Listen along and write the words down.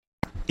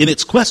In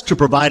its quest to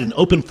provide an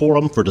open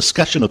forum for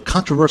discussion of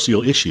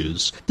controversial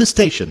issues, this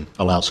station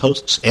allows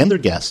hosts and their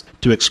guests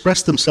to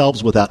express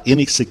themselves without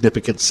any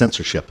significant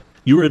censorship.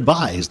 You are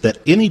advised that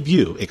any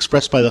view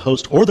expressed by the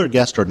host or their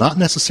guest are not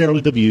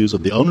necessarily the views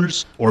of the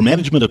owners or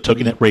management of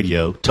TogiNet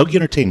Radio, Togi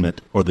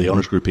Entertainment, or the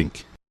Owners Group,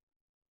 Inc.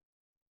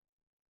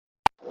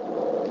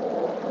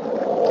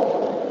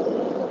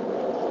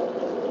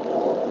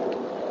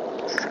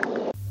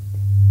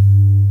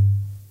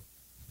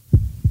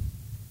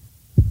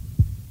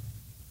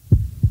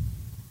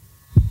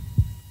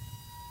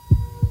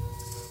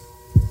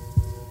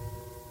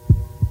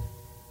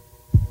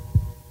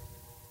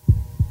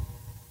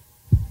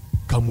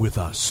 Come with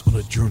us on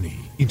a journey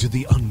into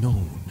the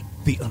unknown,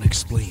 the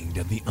unexplained,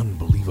 and the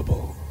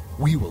unbelievable.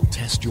 We will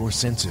test your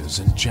senses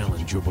and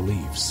challenge your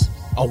beliefs.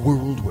 A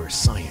world where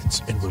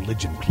science and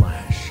religion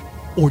clash.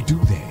 Or do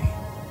they?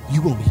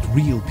 You will meet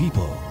real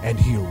people and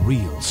hear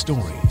real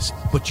stories,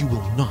 but you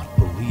will not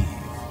believe.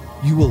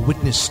 You will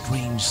witness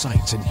strange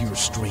sights and hear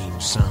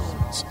strange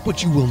sounds,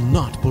 but you will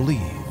not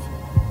believe.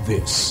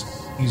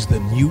 This is the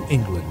New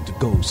England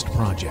Ghost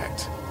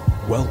Project.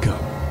 Welcome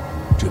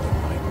to the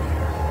nightmare.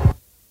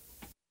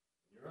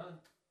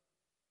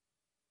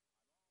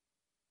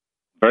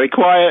 Very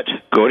quiet.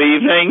 Good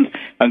evening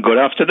and good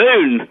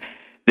afternoon.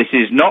 This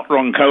is not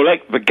Ron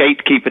Kolek, the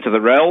gatekeeper to the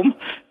realm,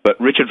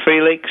 but Richard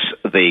Felix,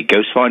 the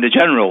Ghost Finder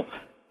General,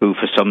 who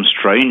for some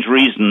strange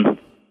reason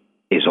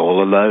is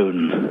all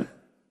alone.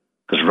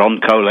 Because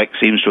Ron Kolek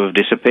seems to have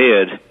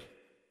disappeared.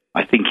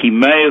 I think he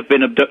may have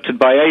been abducted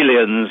by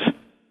aliens,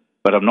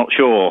 but I'm not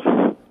sure.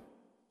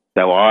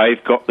 So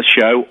I've got the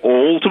show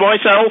all to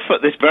myself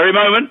at this very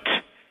moment.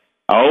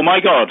 Oh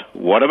my God,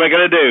 what am I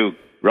going to do?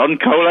 Ron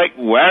Kolek,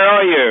 where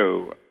are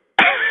you?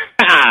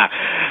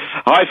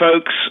 Hi,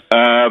 folks.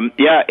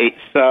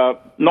 It's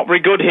not very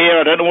good here.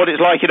 I don't know what it's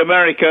like in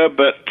America,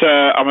 but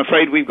I'm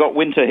afraid we've got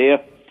winter here.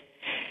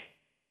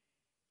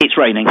 It's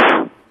raining.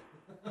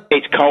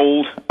 It's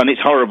cold, and it's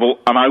horrible,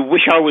 and I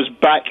wish I was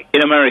back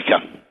in America,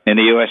 in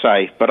the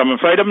USA, but I'm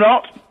afraid I'm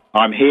not.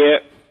 I'm here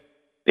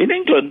in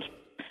England.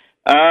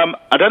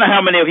 I don't know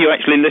how many of you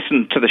actually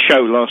listened to the show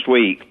last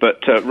week,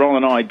 but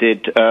Ron and I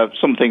did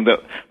something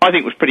that I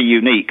think was pretty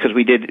unique, because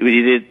we did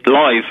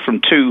live from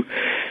two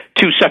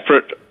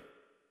separate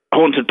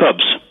haunted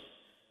pubs.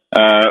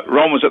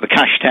 Ron was at the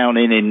Cashtown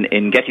Inn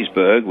in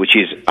Gettysburg, which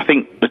is, I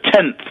think, the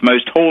 10th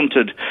most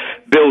haunted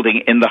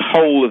building in the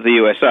whole of the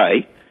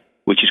USA,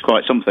 which is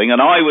quite something.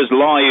 And I was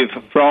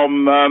live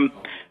from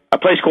a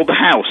place called The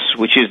House,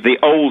 which is the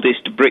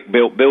oldest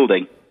brick-built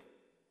building.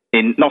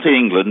 Not in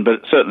England,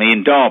 but certainly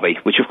in Derby,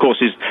 which of course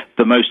is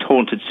the most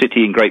haunted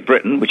city in Great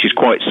Britain, which is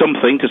quite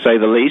something, to say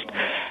the least.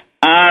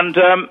 And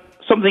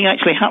something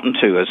actually happened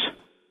to us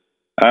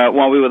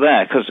while we were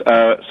there, because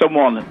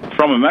someone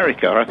from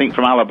America, I think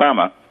from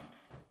Alabama,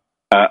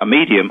 a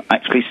medium,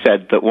 actually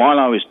said that while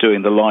I was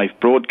doing the live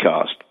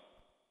broadcast,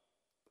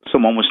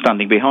 someone was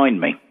standing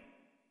behind me,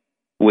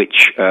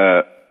 which,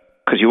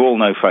 because you all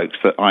know, folks,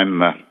 that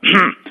I'm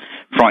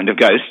frightened of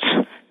ghosts.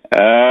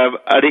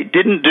 And it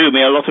didn't do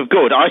me a lot of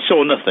good. I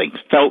saw nothing,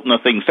 felt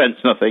nothing,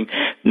 sensed nothing,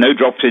 no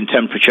drops in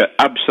temperature,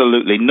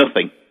 absolutely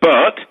nothing.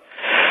 But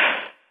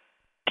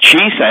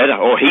she said,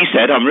 or he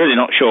said, I'm really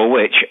not sure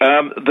which,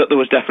 that there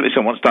was definitely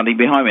someone standing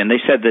behind me. And they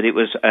said that it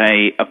was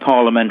a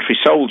parliamentary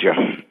soldier,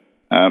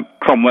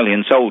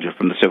 Cromwellian soldier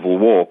from the Civil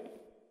War,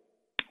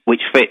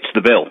 which fits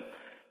the bill,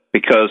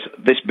 because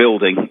this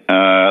building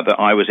that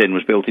I was in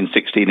was built in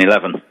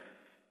 1611.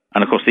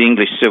 And of course the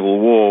English Civil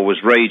War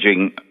was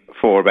raging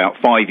for about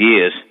 5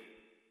 years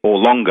or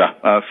longer,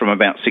 from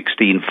about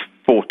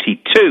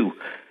 1642.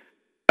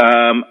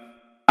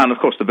 And of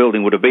course the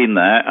building would have been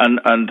there,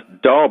 and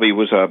Derby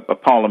was a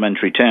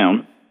parliamentary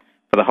town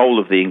for the whole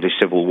of the English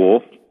Civil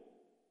War,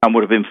 and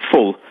would have been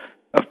full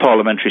of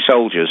parliamentary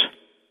soldiers,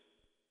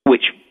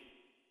 which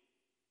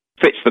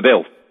fits the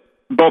bill.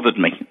 Bothered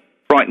me,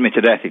 frightened me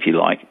to death, if you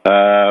like.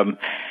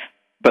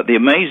 But the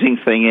amazing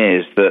thing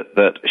is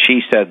that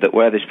she said that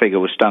where this figure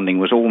was standing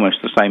was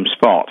almost the same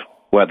spot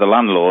where the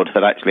landlord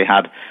had actually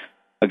had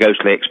a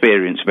ghostly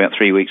experience about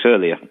 3 weeks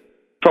earlier,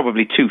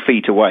 probably 2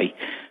 feet away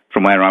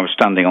from where I was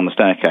standing on the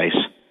staircase.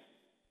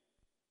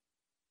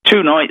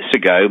 2 nights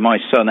ago, my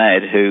son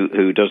Ed,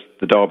 who does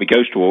the Derby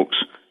Ghost Walks,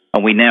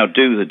 and we now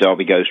do the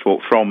Derby Ghost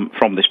Walk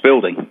from this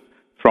building,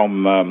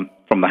 from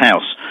the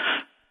house,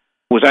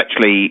 was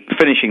actually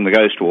finishing the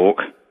Ghost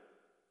Walk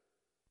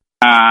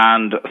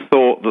and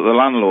thought that the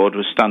landlord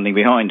was standing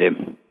behind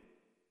him.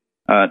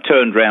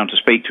 Turned round to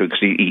speak to him,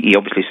 because he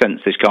obviously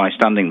sensed this guy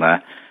standing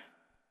there.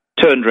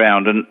 Turned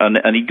round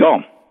and he'd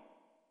gone.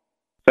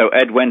 So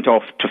Ed went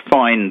off to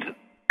find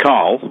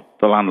Carl,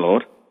 the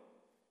landlord,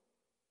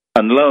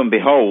 and lo and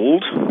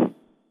behold,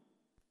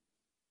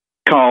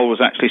 Carl was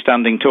actually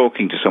standing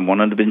talking to someone,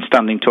 and had been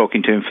standing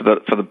talking to him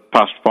for the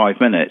past 5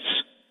 minutes.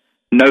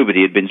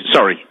 Nobody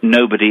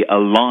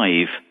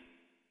alive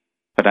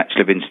had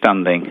actually been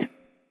standing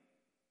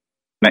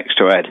next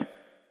to Ed.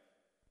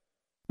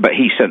 But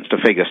he sensed a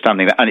figure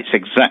standing there, and it's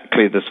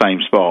exactly the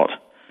same spot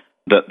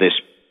that this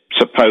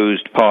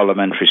supposed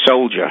parliamentary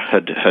soldier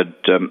had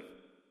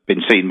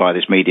been seen by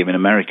this medium in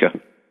America,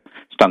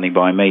 standing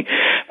by me.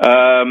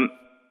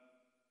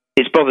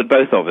 It's bothered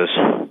both of us,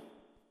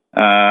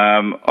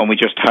 and we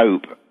just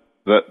hope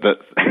that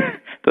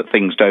that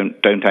things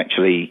don't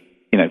actually,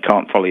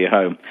 can't follow you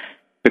home.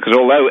 Because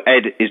although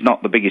Ed is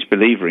not the biggest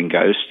believer in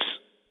ghosts,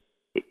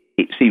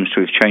 it seems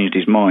to have changed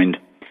his mind.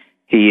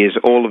 He is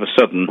all of a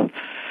sudden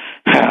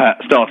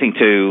starting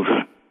to,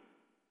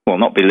 well,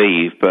 not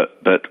believe,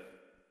 but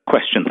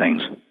question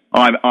things.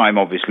 I'm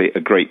obviously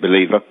a great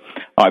believer.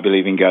 I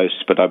believe in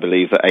ghosts, but I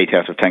believe that 8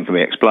 out of 10 can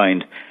be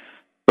explained.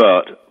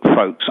 But,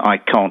 folks, I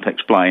can't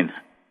explain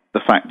the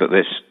fact that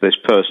this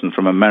person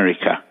from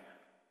America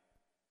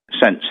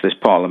sensed this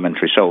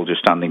parliamentary soldier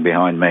standing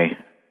behind me.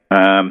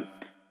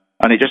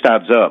 And it just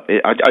adds up.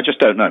 I just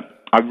don't know.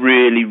 I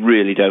really,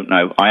 really don't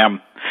know. I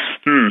am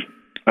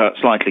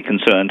slightly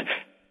concerned.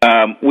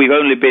 We've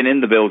only been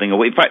in the building.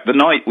 In fact, the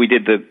night we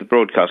did the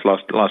broadcast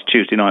last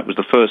Tuesday night was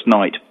the first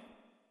night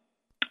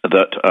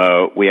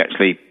that we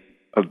actually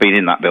have been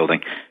in that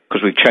building,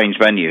 because we've changed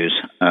venues.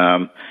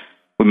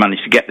 We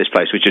managed to get this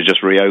place, which has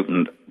just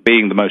reopened.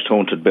 Being the most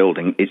haunted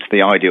building, it's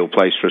the ideal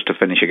place for us to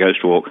finish a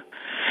ghost walk.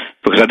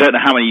 Because I don't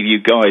know how many of you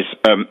guys,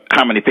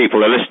 how many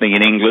people are listening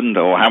in England,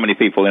 or how many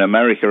people in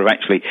America have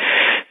actually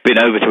been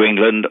over to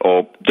England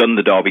or done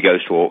the Derby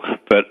Ghost Walk,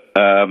 but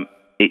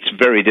it's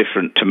very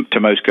different to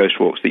most ghost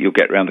walks that you'll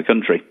get around the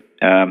country.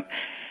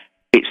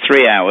 It's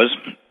 3 hours,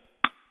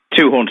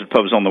 2 haunted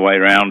pubs on the way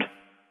round,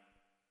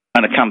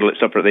 and a candlelit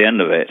supper at the end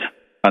of it.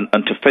 And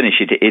to finish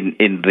it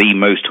in the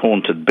most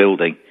haunted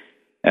building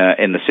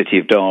in the city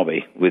of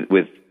Derby,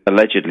 with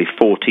allegedly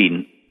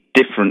 14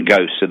 different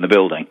ghosts in the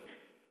building,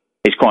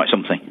 is quite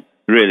something.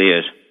 It really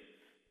is.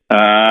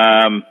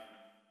 I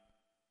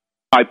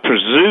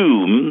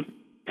presume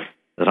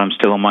that I'm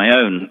still on my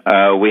own.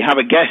 We have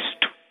a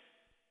guest.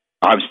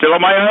 I'm still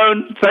on my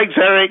own. Thanks,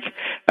 Eric.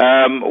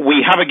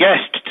 We have a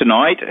guest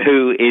tonight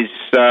who is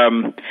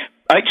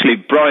actually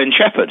Brian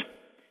Shepherd,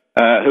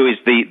 who is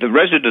the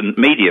resident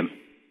medium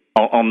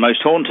on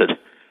Most Haunted.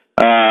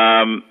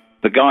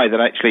 The guy that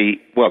actually,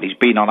 well, he's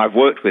been on. I've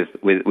worked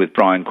with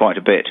Brian quite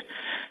a bit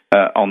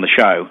on the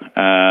show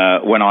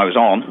when I was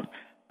on,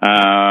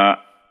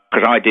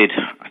 because I did,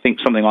 I think,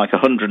 something like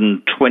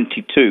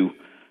 122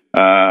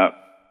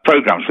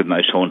 programs with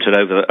Most Haunted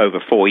over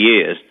 4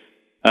 years.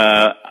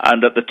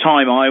 And at the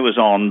time I was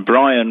on,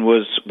 Brian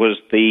was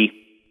the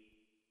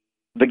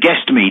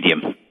guest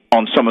medium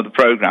on some of the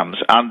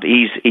programs, and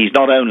he's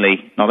not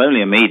only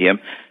a medium,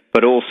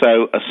 but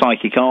also a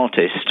psychic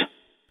artist.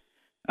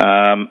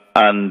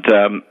 And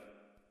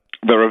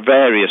there are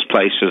various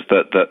places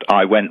that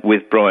I went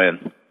with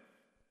Brian,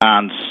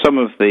 and some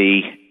of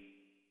the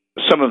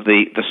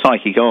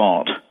psychic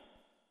art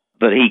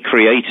that he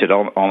created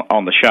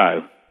on the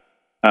show,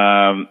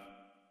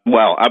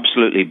 well,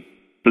 absolutely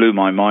blew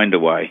my mind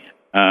away.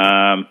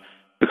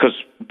 Because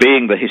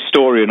being the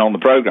historian on the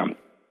program,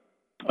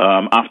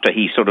 after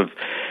he sort of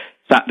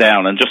sat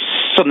down and just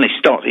suddenly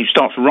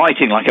starts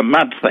writing like a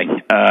mad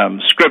thing,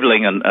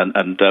 scribbling and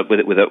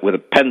with a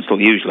pencil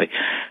usually,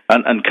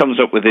 and comes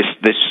up with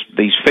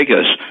these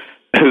figures.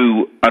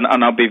 Who,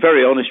 and I'll be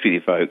very honest with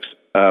you folks,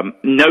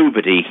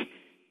 nobody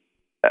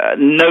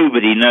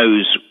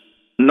knows.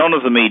 None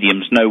of the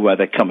mediums know where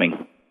they're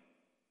coming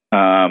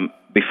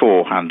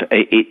beforehand.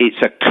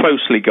 It's a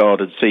closely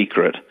guarded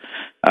secret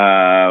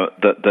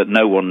that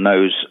no one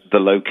knows the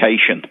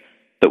location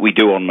that we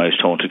do on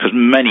Most Haunted, because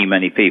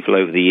many people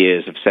over the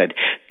years have said,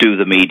 do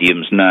the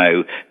mediums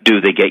know? Do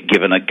they get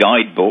given a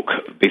guidebook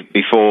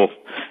before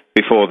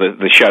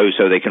the show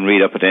so they can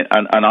read up at it?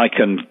 And I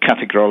can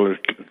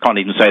can't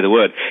even say the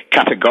word,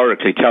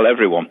 categorically tell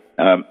everyone,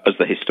 as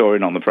the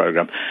historian on the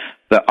program,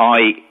 that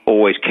I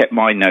always kept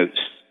my notes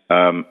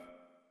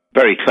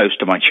very close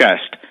to my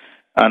chest.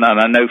 And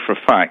I know for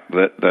a fact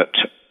that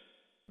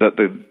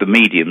the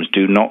mediums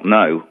do not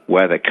know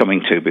where they're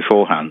coming to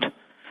beforehand.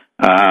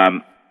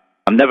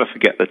 I'll never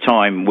forget the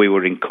time we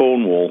were in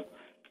Cornwall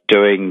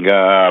doing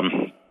a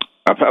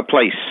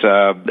place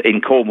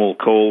in Cornwall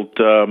called,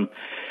 the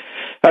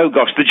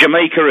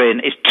Jamaica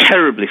Inn. It's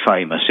terribly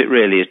famous. It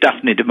really is.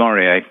 Daphne du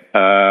Maurier,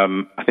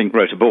 I think,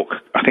 wrote a book.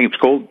 I think it was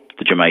called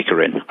The Jamaica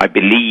Inn, I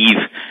believe.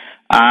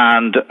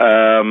 And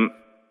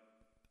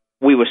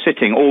we were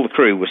sitting, all the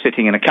crew were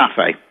sitting in a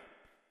cafe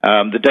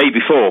the day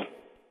before.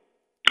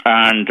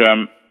 And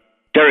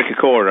Derek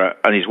Akora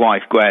and his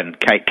wife, Gwen,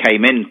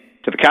 came in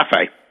to the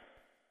cafe.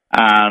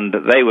 And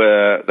they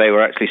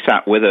were actually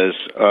sat with us.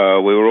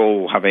 We were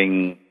all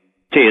having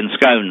tea and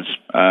scones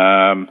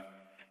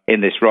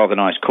in this rather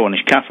nice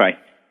Cornish cafe,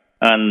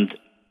 and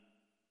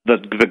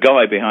the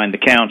guy behind the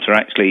counter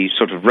actually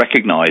sort of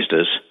recognised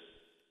us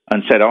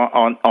and said,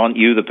 "Aren't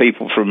you the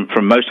people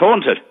from Most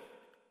Haunted?"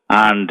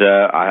 And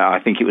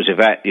I think it was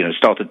Yvette.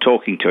 Started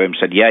talking to him.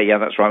 Said, "Yeah,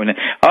 that's right."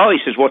 He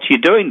says, "What are you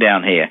doing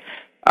down here?"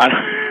 And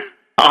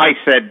I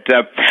said,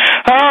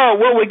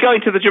 well, we're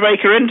going to the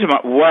Jamaica Inn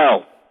tomorrow."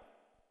 Well,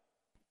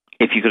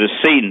 if you could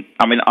have seen,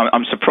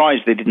 I'm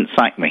surprised they didn't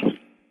sack me,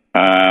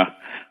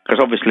 because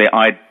obviously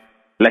I'd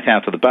let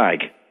out of the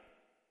bag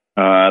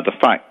the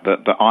fact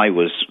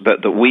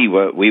that we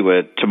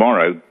were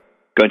tomorrow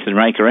going to the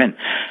Jamaica Inn.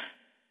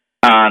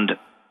 And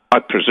I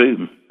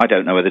presume, I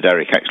don't know whether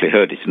Derek actually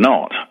heard it or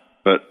not,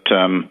 but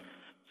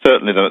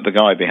certainly the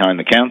guy behind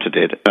the counter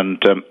did.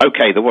 And,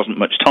 okay, there wasn't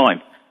much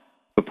time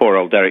for poor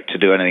old Derek to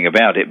do anything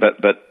about it,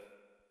 but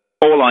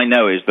all I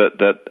know is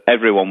that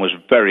everyone was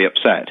very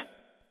upset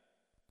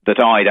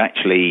that I'd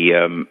actually,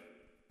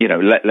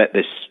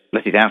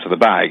 let it out of the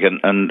bag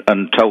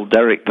and told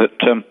Derek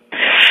that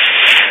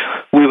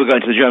we were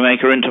going to the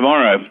Jamaica Inn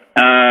tomorrow.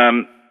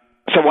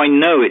 So I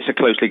know it's a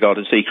closely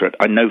guarded secret.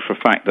 I know for a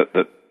fact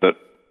that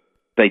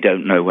they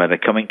don't know where they're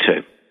coming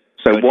to.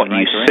 So what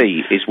you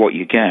see is what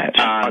you get.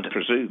 I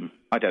presume.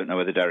 I don't know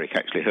whether Derek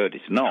actually heard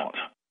it or not.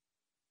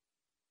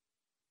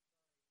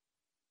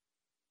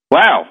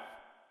 Wow.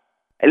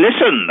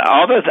 Listen,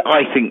 I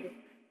think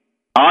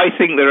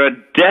there are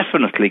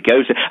definitely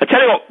ghosts. I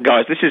tell you what,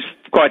 guys, this is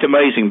quite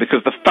amazing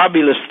because the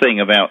fabulous thing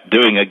about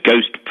doing a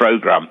ghost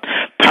program,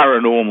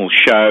 paranormal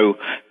show,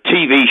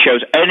 TV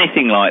shows,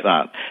 anything like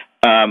that,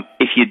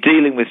 if you're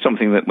dealing with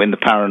something that in the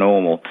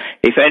paranormal,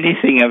 if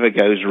anything ever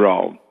goes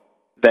wrong,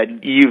 then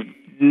you've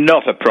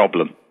not a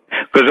problem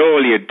because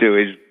all you do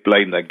is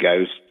blame the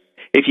ghost.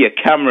 If your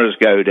cameras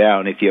go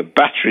down, if your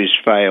batteries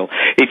fail,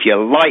 if your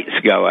lights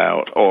go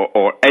out,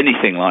 or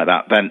anything like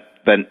that, then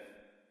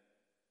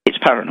it's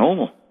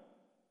paranormal.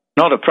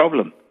 Not a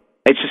problem.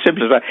 It's as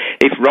simple as that.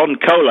 If Ron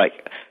Kolek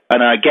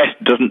and our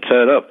guest doesn't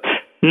turn up,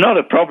 not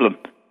a problem.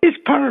 It's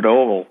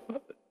paranormal.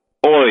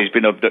 Or he's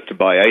been abducted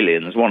by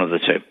aliens, one of the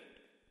two.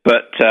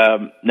 But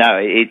no,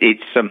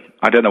 it's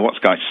I don't know what's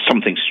going on.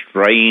 Something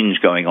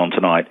strange going on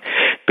tonight.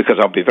 Because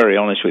I'll be very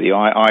honest with you,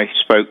 I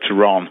spoke to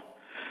Ron,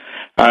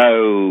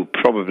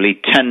 probably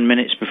 10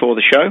 minutes before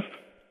the show,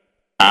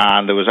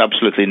 and there was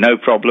absolutely no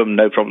problems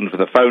with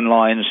the phone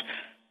lines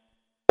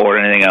or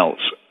anything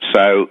else.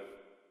 So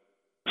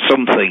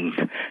something's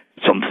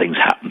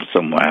happened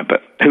somewhere,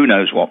 but who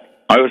knows what.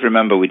 I always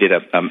remember we did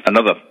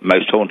another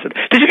Most Haunted.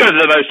 Did you go to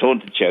the Most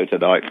Haunted show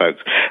tonight,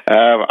 folks?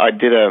 I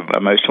did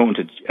a Most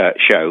Haunted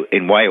show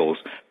in Wales.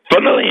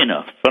 Funnily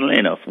enough,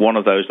 one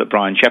of those that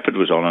Brian Shepherd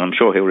was on, and I'm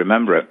sure he'll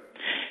remember it.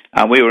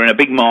 And we were in a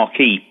big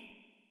marquee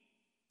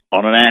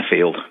on an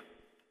airfield,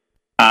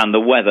 and the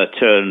weather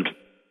turned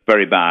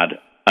very bad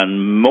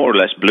and more or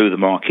less blew the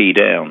marquee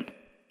down.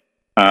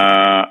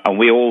 And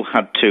we all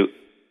had to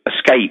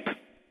escape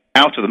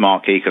out of the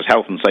marquee because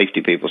health and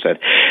safety people said,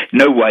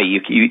 "No way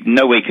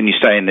can you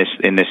stay in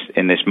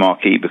this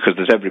marquee because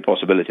there's every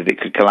possibility that it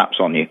could collapse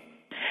on you."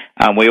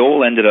 And we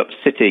all ended up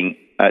sitting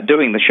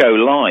doing the show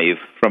live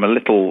from a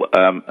little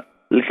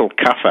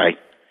cafe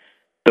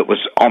that was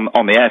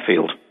on the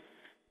airfield.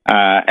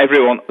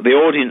 Everyone, the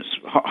audience,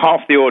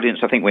 half the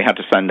audience, I think we had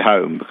to send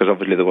home because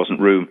obviously there wasn't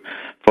room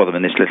for them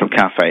in this little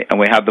cafe, and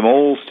we had them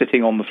all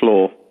sitting on the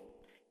floor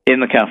in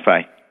the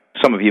cafe.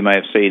 Some of you may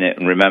have seen it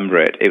and remember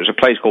it. It was a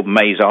place called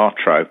Maes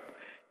Artro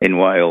in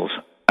Wales,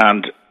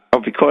 and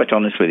I'll be quite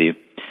honest with you,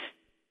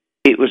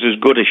 it was as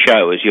good a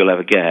show as you'll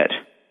ever get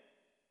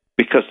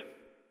because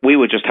we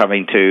were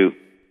having to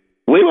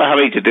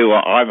do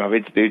what I'm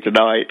having to do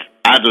tonight,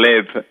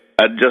 ad-lib,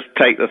 and just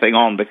take the thing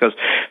on because,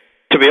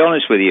 to be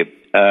honest with you,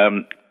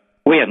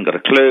 we hadn't got a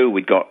clue.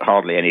 We'd got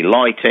hardly any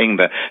lighting.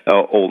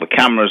 All the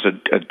cameras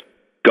had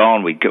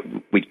gone. We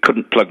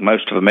couldn't plug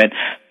most of them in.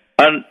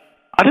 And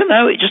I don't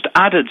know, it just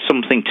added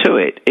something to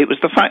it. It was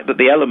the fact that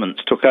the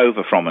elements took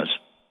over from us.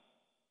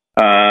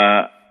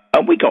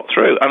 And we got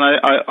through. And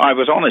I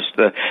was honest,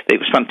 it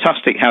was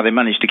fantastic how they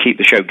managed to keep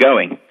the show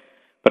going.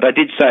 But I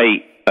did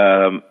say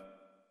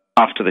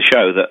after the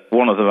show that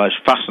one of the most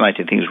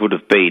fascinating things would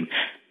have been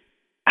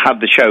had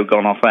the show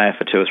gone off air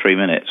for 2 or 3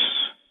 minutes.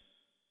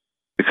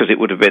 Because it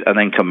would have been, and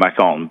then come back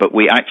on. But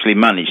we actually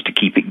managed to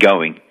keep it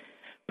going.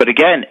 But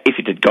again, if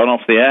it had gone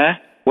off the air,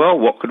 well,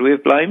 what could we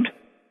have blamed?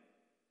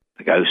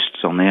 The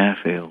ghosts on the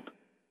airfield.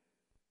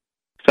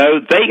 So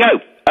there you go.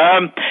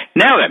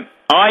 Now then,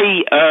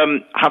 I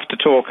have to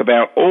talk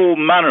about all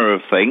manner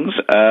of things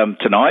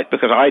tonight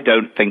because I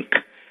don't think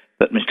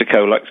that Mr.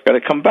 Kolak's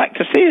going to come back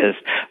to see us.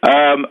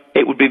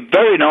 It would be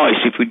very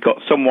nice if we'd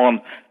got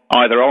someone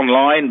either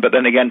online, but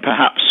then again,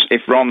 perhaps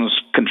if Ron's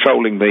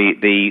controlling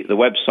the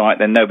website,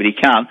 then nobody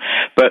can.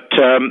 But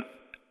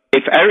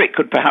if Eric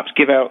could perhaps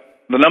give out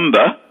the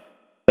number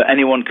that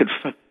anyone could...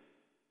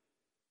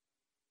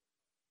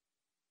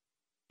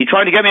 You're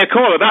trying to get me a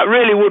caller? That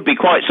really would be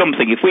quite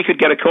something. If we could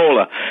get a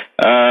caller,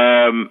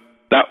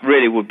 that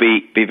really would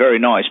be very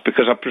nice,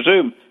 because I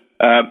presume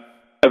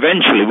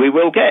eventually we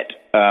will get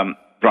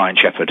Brian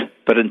Shepherd.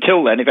 But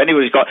until then, if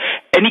anybody's got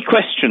any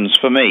questions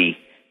for me...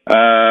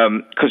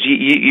 because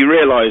you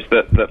realise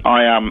that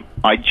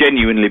I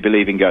genuinely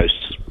believe in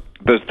ghosts.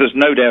 There's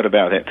no doubt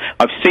about it.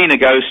 I've seen a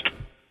ghost,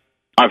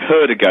 I've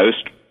heard a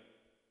ghost,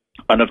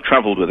 and I've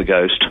travelled with a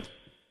ghost.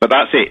 But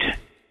that's it.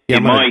 Yeah,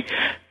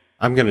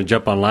 I'm going to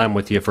jump online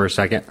with you for a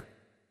second.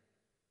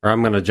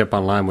 Come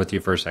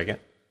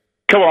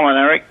on,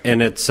 Eric.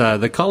 And it's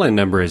the call-in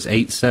number is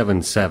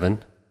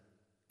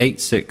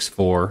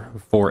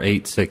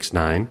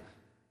 877-864-4869.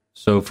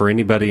 So for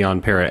anybody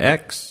on Para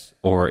X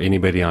or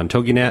anybody on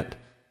TogiNet,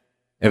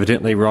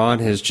 evidently Ron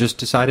has just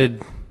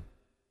decided,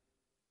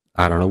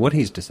 I don't know what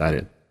he's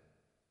decided.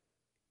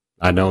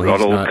 I know he's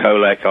Ronald not.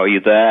 Kolek, are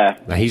you there?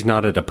 He's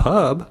not at a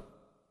pub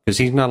because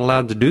he's not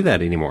allowed to do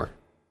that anymore.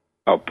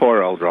 Oh,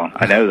 poor old Ron.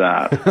 I know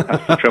that.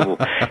 That's the trouble.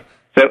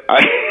 So,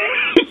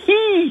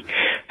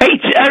 hey,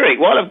 Eric,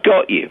 while I've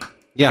got you,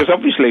 because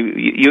obviously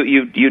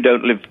you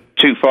don't live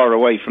too far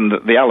away from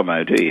the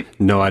Alamo, do you?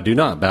 No, I do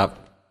not. About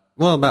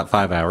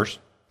 5 hours.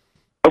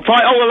 Oh,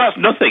 well, that's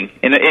nothing.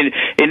 In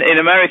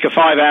America,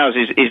 5 hours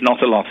is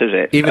not a lot, is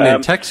it? Even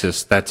in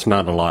Texas, that's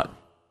not a lot.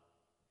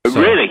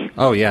 So, really?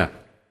 Oh, yeah.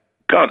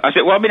 God, I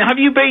said, well, I mean, have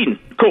you been?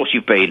 Of course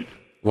you've been.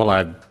 Well,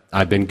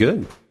 I've been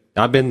good.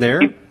 I've been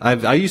there.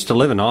 I used to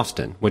live in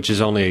Austin, which is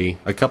only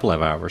a couple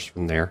of hours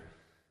from there.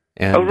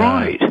 And, oh,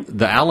 right.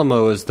 The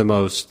Alamo is the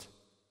most...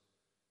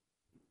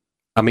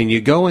 I mean,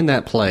 you go in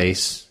that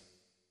place,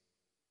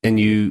 and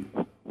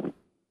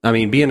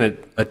being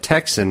a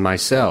Texan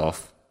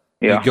myself,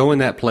 you go in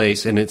that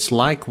place, and it's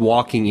like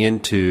walking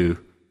into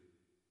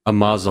a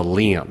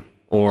mausoleum,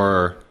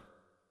 or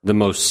the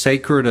most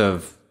sacred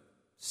of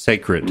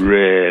sacred.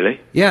 Really?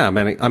 Yeah,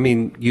 man. I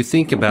mean, you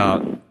think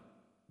about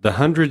the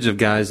hundreds of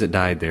guys that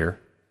died there.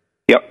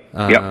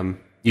 Yep.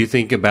 You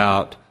think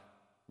about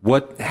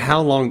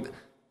how long,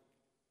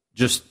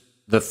 just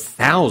the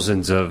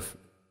thousands of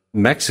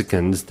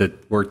Mexicans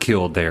that were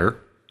killed there.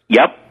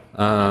 Yep.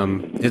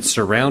 It's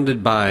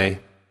surrounded by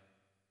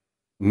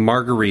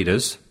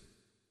margaritas.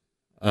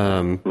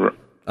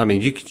 I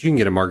mean, you can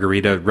get a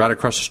margarita right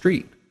across the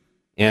street.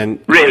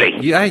 And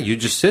really? Yeah, you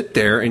just sit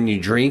there and you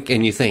drink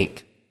and you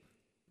think.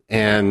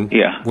 And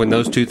when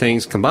those two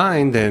things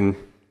combine, then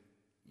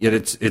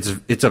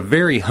it's a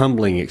very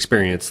humbling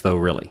experience, though.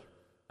 Really,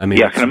 I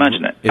mean, I can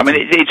imagine it. I mean,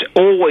 it's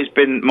always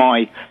been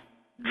my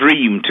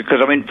dream because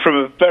I mean, from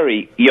a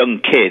very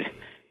young kid,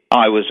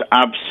 I was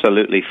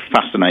absolutely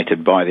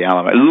fascinated by the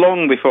Alamo.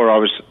 Long before I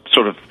was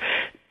sort of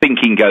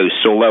thinking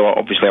ghosts, although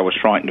obviously I was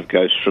frightened of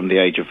ghosts from the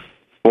age of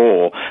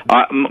 4.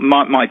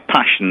 My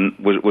passion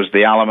was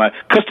the Alamo.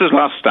 Custer's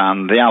Last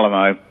Stand, the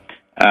Alamo,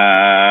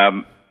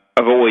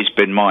 have always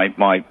been my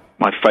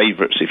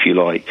favourites, if you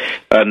like.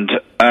 And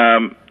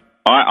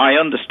I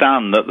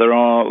understand that there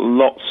are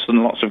lots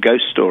and lots of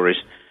ghost stories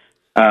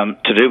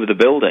to do with the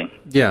building.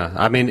 Yeah,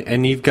 I mean,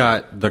 and you've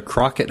got the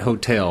Crockett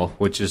Hotel,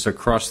 which is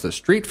across the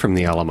street from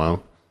the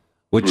Alamo,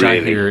 which I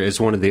hear is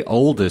one of the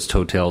oldest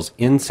hotels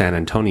in San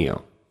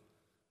Antonio.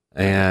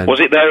 And was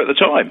it there at the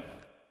time?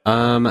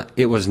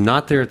 It was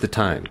not there at the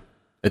time.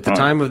 At the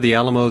time of the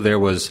Alamo,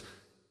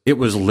 it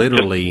was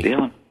literally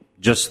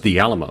just the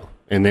Alamo,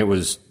 and it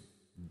was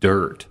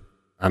dirt.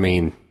 I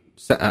mean,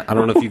 I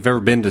don't know if you've ever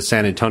been to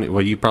San Antonio.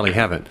 Well, you probably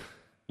haven't.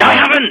 I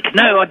haven't.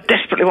 No, I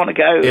desperately want to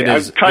go.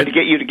 I've tried to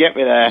get you to get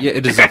me there. Yeah,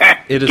 it is.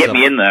 Get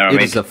me in there.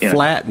 It is a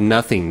flat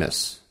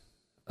nothingness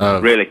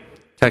of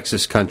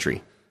Texas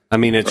country. I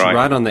mean, it's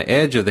right on the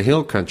edge of the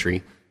hill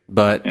country,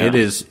 but it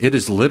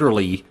is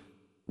literally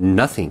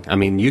nothing. I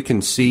mean, you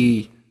can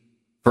see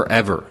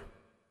forever.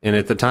 And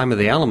at the time of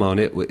the Alamo,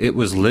 it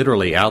was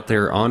literally out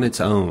there on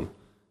its own.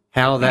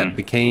 How that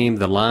became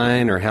the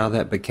line, or how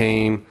that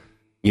became,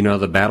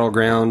 the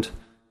battleground,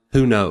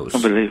 who knows?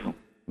 Unbelievable.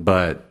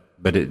 But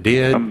it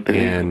did,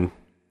 and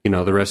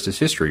the rest is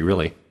history,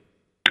 really.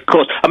 Of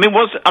course. I mean,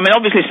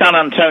 obviously San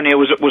Antonio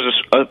was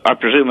I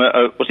presume,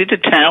 was it a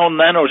town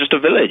then, or just a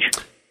village?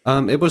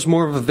 It was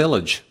more of a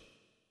village.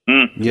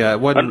 Yeah, it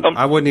wasn't.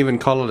 I wouldn't even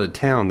call it a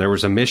town. There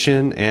was a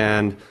mission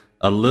and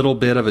a little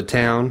bit of a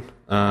town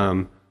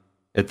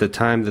at the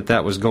time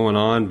that was going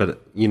on.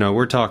 But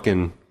we're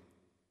talking.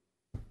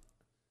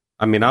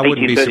 I mean, I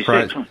wouldn't be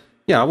surprised.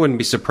 Yeah, I wouldn't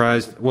be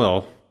surprised.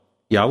 Well,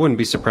 I wouldn't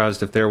be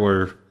surprised if there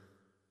were,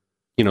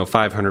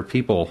 500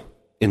 people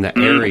in the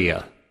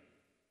area.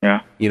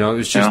 Yeah, it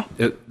was just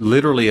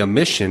literally a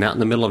mission out in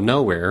the middle of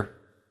nowhere.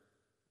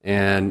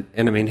 And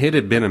I mean, it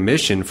had been a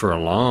mission for a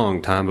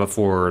long time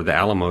before the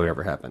Alamo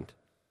ever happened.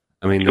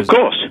 I mean, of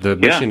course, the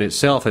mission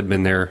itself had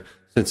been there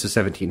since the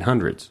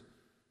 1700s.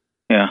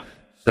 Yeah.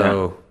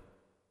 So,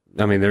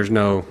 I mean,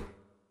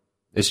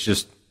 it's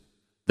just,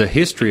 the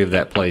history of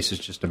that place is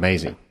just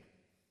amazing.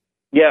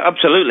 Yeah,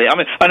 absolutely. I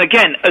mean, and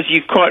again, as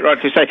you quite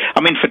rightly say, I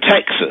mean, for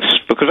Texas,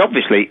 because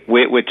obviously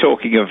we're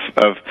talking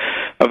of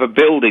a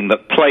building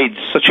that played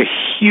such a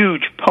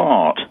huge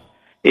part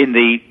in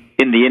the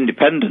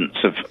independence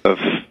of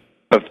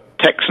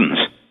Texans.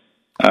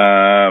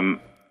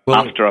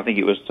 After, I think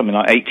it was something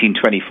like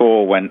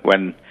 1824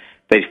 when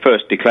they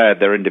first declared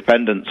their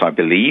independence, I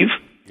believe.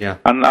 Yeah.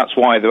 And that's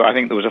why I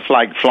think there was a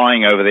flag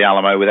flying over the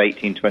Alamo with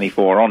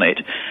 1824 on it.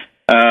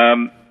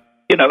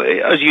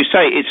 As you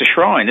say, it's a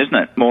shrine, isn't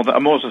it? More than a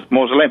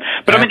mausoleum.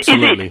 But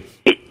absolutely.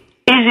 I mean,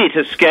 is it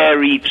a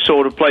scary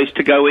sort of place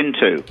to go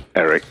into,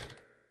 Eric?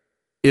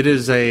 It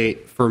is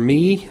for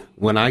me,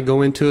 when I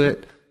go into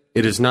it,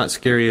 it is not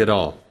scary at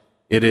all.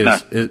 It is.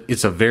 No.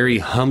 It's a very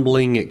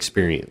humbling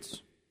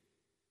experience.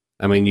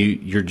 I mean,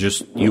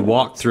 you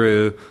walk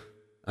through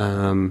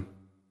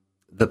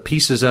the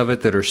pieces of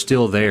it that are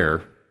still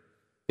there,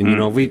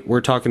 and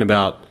we're talking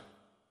about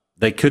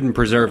they couldn't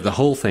preserve the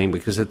whole thing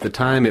because at the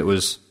time it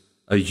was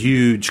a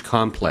huge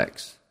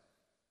complex.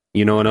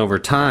 And over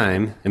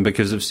time, and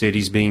because of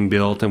cities being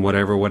built and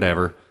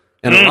whatever,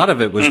 and a lot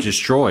of it was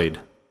destroyed,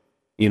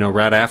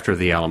 right after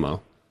the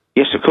Alamo.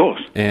 Yes, of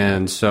course.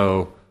 And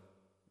so,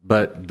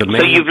 but the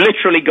So you've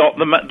literally got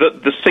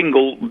the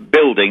single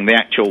building, the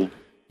actual,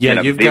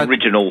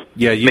 original.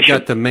 Yeah, you've mission.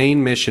 got the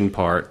main mission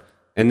part,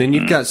 and then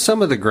you've got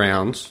some of the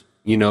grounds,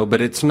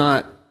 but it's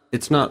not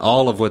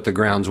all of what the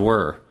grounds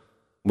were.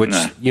 Which,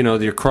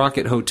 the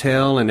Crockett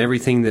Hotel and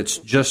everything that's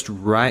just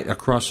right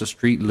across the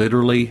street,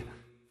 literally,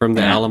 from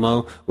the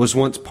Alamo, was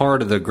once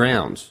part of the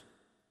grounds.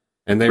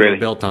 And they were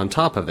built on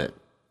top of it.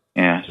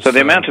 Yeah, so the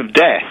amount of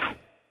death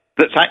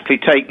that's actually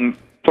taken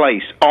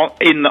place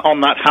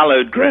on that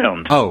hallowed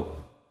ground. Oh,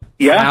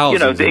 yeah,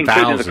 including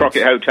the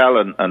Crockett Hotel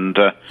and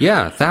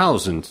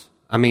thousands.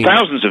 I mean,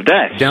 thousands of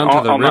deaths down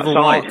to the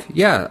Riverwalk.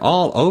 Yeah,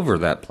 all over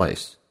that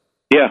place.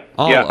 Yeah,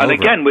 over. And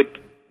again,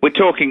 we're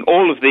talking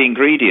all of the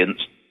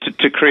ingredients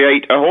to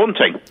create a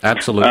haunting.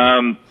 Absolutely.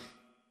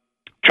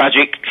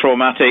 Tragic,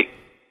 traumatic,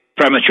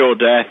 premature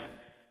death,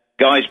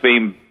 guys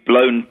being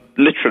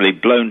literally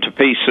blown to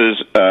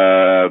pieces,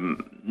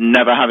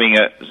 never having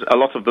a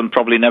lot of them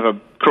probably never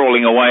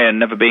crawling away and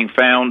never being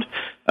found,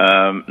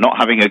 not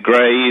having a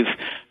grave,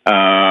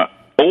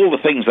 all the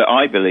things that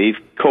I believe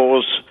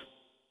cause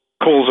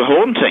a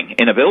haunting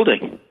in a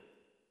building.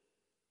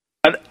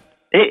 And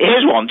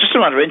here's one, just a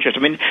matter of interest.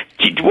 I mean,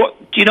 do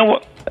you know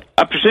what?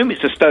 I presume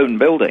it's a stone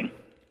building.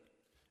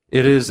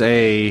 It is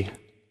a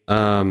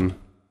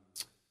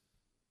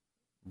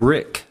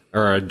brick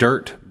or a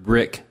dirt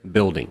brick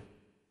building.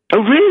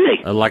 Oh,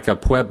 really? Like a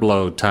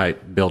Pueblo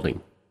type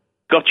building.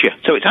 Gotcha.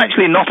 So it's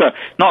actually not a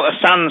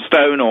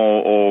sandstone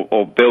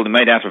or building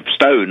made out of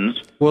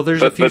stones. Well,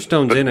 there's a few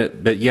stones in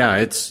it, but yeah,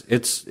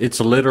 it's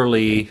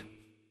literally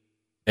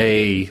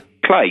a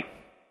clay.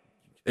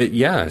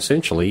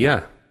 Essentially,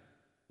 yeah.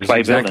 It's Clay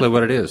exactly building.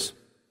 what it is.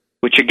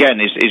 Which again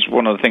is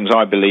one of the things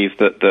I believe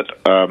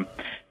that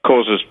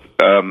causes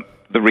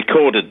the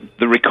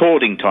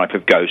recording type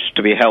of ghost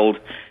to be held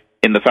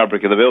in the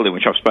fabric of the building,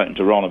 which I've spoken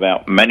to Ron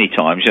about many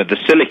times. The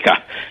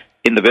silica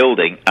in the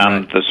building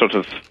and the sort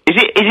of is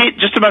it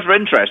just a matter of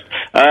interest?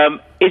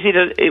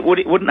 It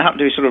wouldn't happen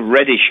to be sort of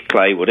reddish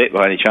clay, would it,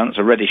 by any chance?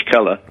 A reddish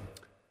color?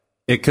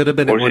 It could have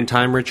been at one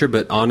time, Richard,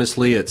 but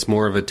honestly, it's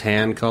more of a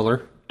tan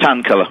color.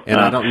 Tan color,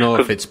 and I don't know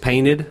if it's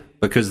painted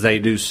because they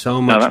do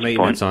so much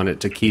maintenance on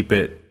it to keep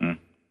it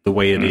the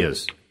way it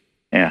is.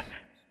 Yeah,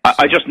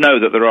 I just know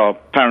that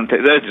apparently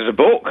there's a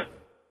book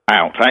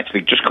out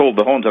actually just called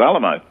The Haunted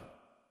Alamo,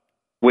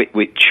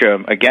 which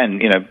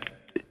again,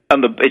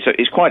 and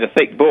it's quite a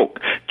thick book,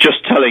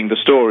 just telling the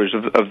stories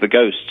of the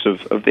ghosts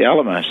of the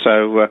Alamo.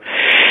 So,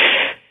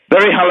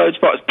 very hallowed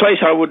spot. It's a place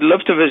I would love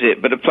to visit,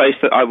 but a place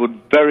that I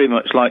would very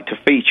much like to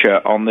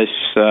feature on this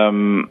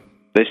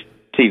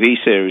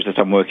TV series that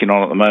I'm working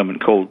on at the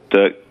moment called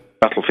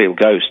Battlefield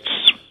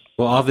Ghosts.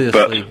 Well,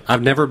 obviously,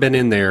 I've never been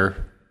in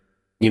there,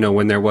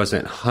 when there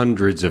wasn't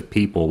hundreds of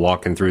people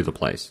walking through the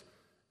place.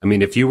 I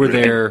mean, if you were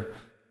there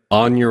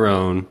on your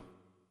own,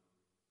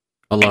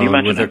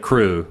 alone with a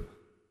crew,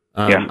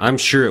 I'm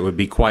sure it would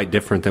be quite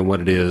different than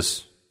what it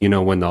is,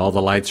 when all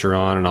the lights are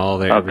on and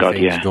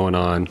everything's going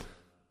on.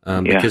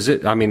 Because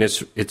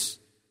it's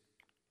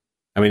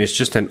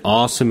just an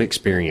awesome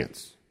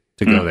experience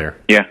to go there.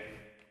 Yeah.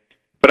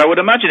 But I would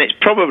imagine it's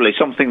probably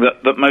something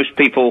that most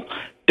people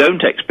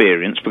don't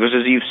experience because,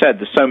 as you've said,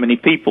 there's so many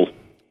people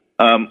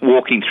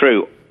walking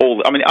through.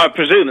 I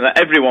presume that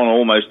everyone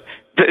almost,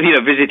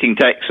 visiting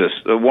Texas,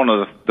 one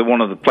of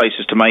the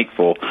places to make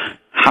for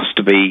has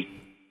to be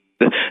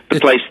the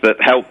place that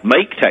helped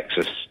make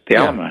Texas, the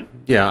Alamo.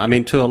 Yeah, I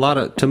mean, to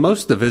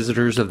most of the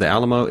visitors of the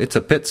Alamo, it's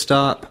a pit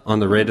stop on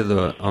the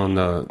on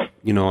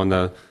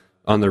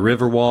the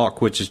Riverwalk,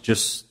 which is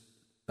just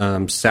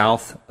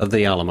south of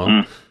the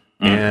Alamo,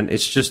 and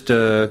it's just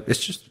a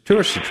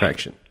tourist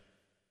attraction.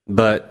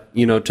 But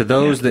to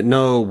those that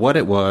know what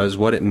it was,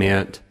 what it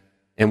meant,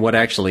 and what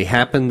actually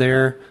happened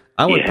there,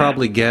 I would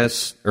probably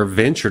guess or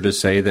venture to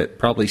say that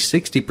probably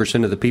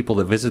 60% of the people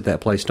that visit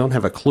that place don't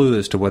have a clue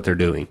as to what they're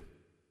doing.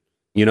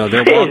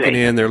 They're walking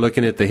in, they're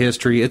looking at the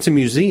history. It's a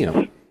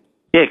museum.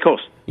 Yeah, of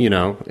course.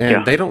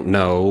 And they don't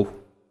know.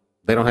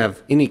 They don't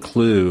have any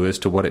clue as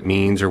to what it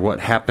means or what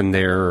happened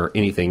there or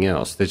anything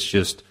else. That's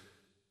just,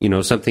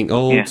 something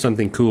old,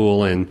 something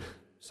cool, and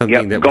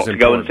something that was important.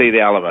 Got to go and see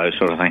the Alamo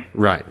sort of thing.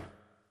 Right.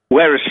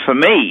 Whereas for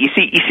me, you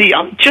see,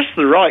 I'm just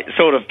the right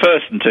sort of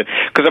person to...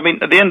 Because,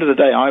 at the end of the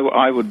day,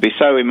 I would be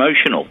so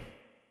emotional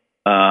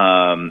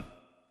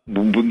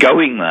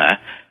going there.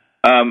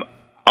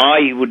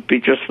 I would be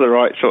just the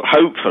right sort.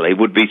 Hopefully,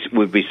 would be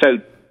so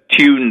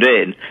tuned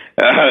in,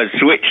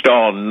 switched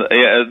on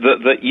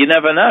that you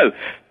never know,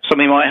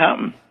 something might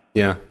happen.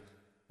 Yeah.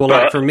 Well,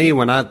 like for me,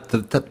 when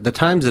the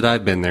times that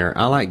I've been there,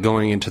 I like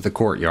going into the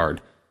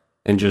courtyard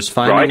and just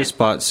finding a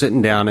spot,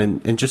 sitting down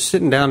and just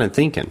sitting down and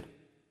thinking,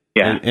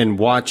 and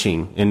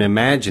watching and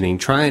imagining,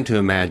 trying to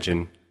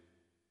imagine,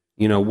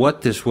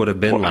 what this would have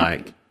been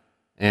like,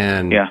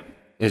 and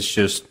it's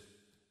just.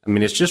 I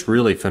mean, it's just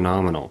really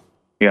phenomenal.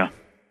 Yeah.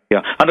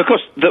 Yeah, and of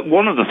course,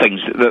 one of the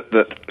things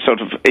that sort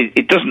of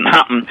it doesn't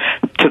happen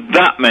to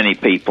that many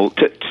people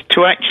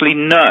to actually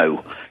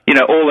know,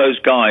 all those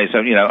guys,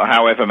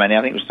 however many,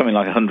 I think it was something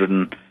like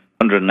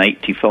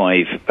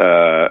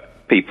 185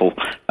 people,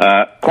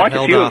 quite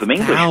a few of them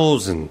English.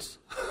 Thousands.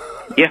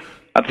 Yeah,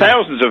 and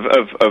thousands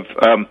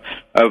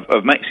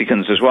of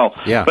Mexicans as well.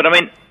 Yeah. But I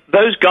mean,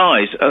 those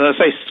guys, as I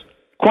say,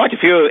 quite a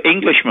few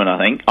Englishmen, I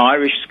think,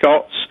 Irish,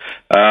 Scots,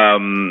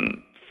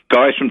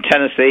 guys from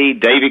Tennessee,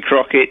 Davy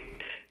Crockett,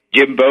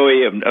 Jim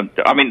Bowie,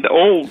 I mean,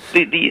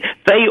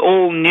 they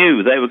all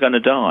knew they were going to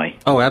die.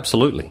 Oh,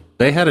 absolutely.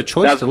 They had a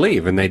choice to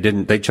leave, and they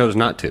didn't. They chose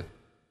not to.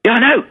 Yeah, I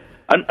know.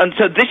 And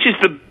so this is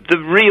the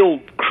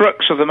real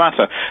crux of the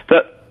matter,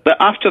 that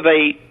after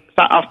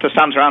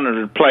Santa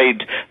Ana had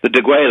played the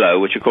Deguelo,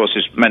 which of course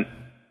is meant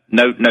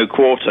no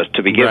quarter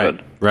to be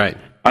given. Right.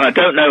 And I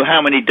don't know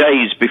how many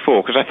days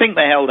before, because I think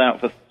they held out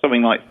for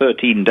something like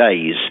 13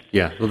 days.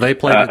 Yeah, well, they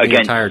played it the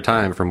entire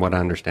time, from what I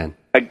understand.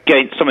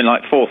 Against something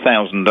like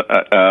 4,000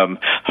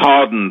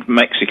 hardened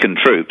Mexican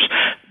troops.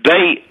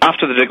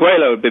 After the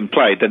Deguelo had been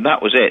played, then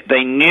that was it.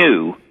 They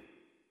knew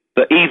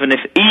that even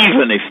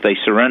if they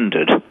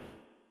surrendered,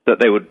 that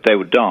they would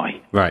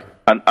die. Right.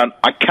 And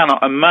I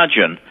cannot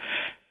imagine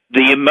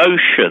the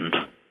emotion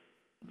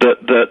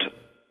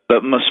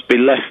that must be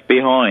left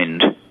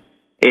behind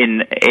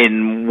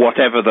in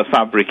whatever the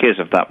fabric is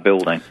of that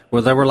building.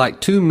 Well, there were like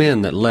 2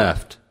 men that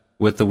left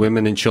with the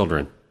women and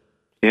children.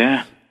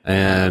 Yeah.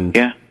 And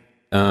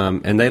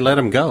they let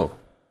them go.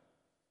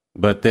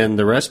 But then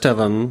the rest of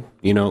them,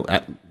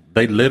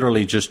 they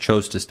literally just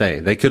chose to stay.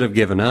 They could have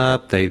given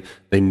up. They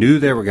knew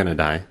they were going to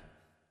die.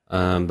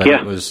 But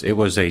it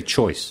was a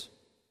choice.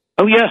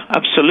 Oh yeah,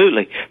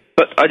 absolutely.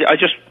 But I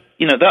just,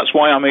 that's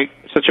why I'm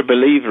such a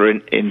believer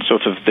in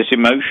sort of this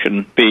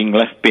emotion being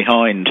left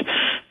behind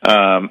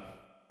on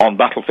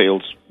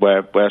battlefields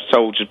where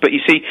soldiers. But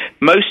you see,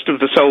 most of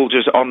the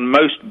soldiers on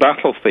most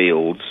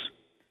battlefields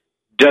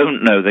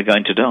don't know they're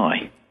going to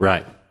die.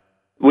 Right.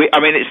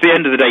 It's the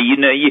end of the day.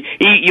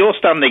 You're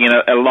standing in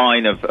a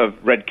line of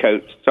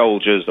red-coat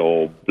soldiers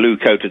or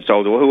blue-coated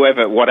soldiers or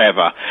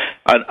whatever,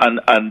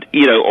 and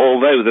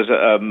although there's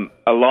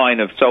a line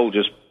of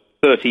soldiers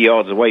 30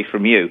 yards away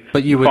from you,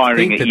 but you would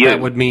think that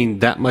would mean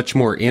that much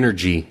more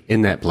energy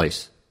in that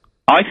place.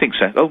 I think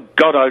so. Oh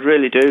God, I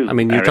really do. I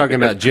mean, you're talking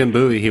about Jim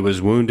Bowie. He was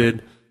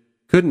wounded,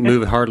 couldn't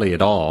move hardly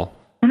at all,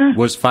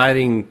 was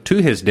fighting to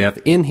his death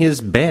in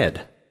his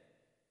bed.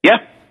 Yeah,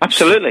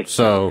 absolutely.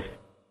 So.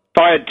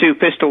 Fired 2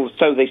 pistols,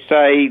 so they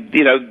say,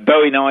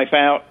 Bowie knife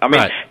out.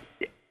 It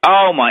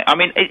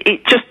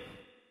just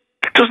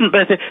doesn't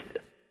bear. As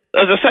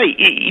I say,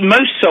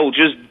 most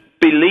soldiers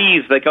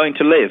believe they're going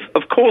to live.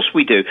 Of course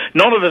we do.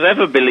 None of us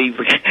ever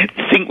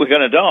think we're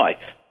going to die.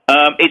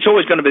 It's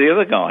always going to be the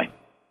other guy.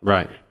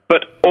 Right.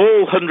 But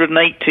all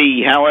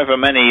 180, however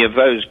many of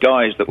those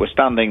guys that were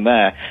standing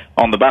there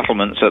on the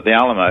battlements at the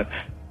Alamo,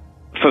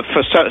 for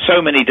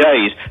so many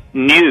days,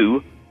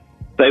 knew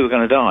they were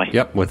going to die.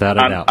 Yep, without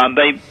a doubt. And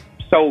they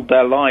sold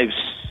their lives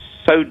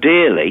so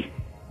dearly,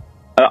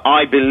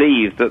 I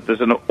believe that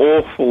there's an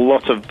awful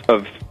lot of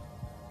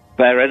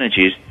their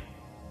energies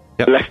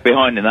left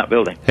behind in that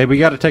building. Hey, we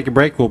got to take a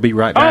break. We'll be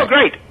right back. Oh,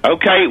 great.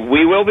 Okay,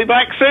 we will be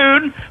back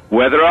soon.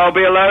 Whether I'll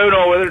be alone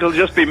or whether it'll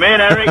just be me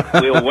and Eric,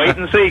 we'll wait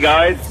and see,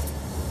 guys.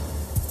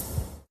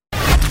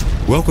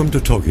 Welcome to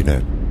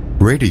TogiNet,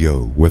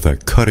 radio with a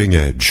cutting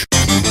edge.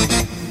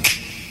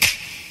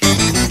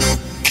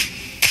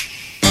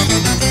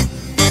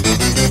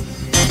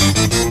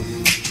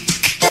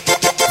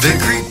 They're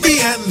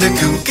creepy and they're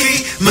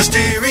kooky,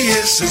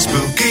 mysterious and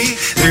spooky.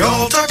 They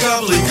all talk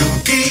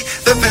gobbledygooky,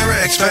 the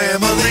Parax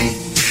family.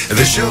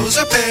 The shows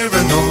are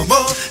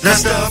paranormal, not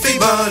stuffy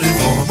but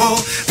informal.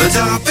 The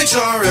topics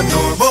are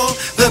abnormal,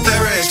 the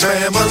Parax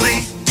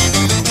family.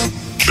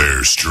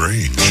 They're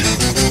strange,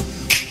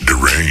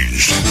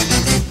 deranged,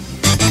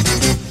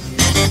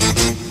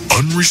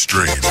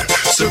 unrestrained.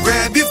 So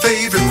grab your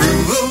favorite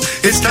brew,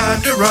 it's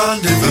time to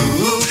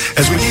rendezvous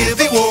as we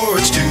give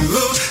awards to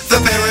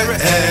the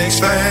Parax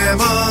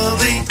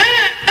family.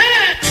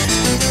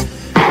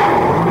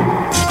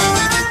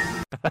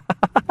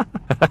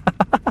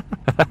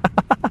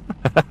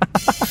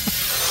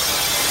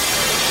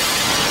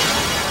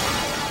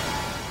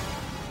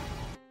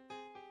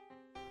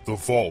 The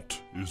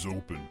vault is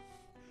open.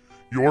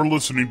 You're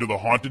listening to The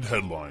Haunted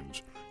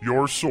Headlines,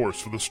 your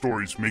source for the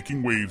stories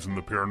making waves in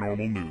the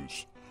paranormal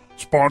news.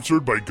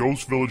 Sponsored by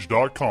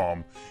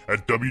GhostVillage.com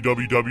at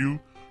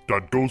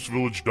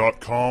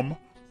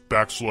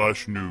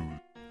www.ghostvillage.com/news.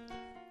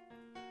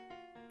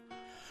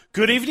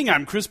 Good evening,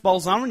 I'm Chris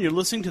Balzano, and you're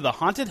listening to The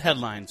Haunted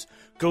Headlines,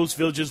 Ghost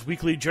Village's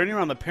weekly journey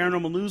around the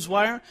paranormal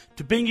newswire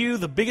to bring you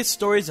the biggest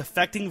stories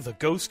affecting the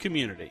ghost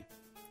community.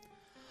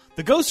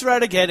 The ghosts are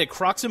out again at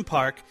Croxton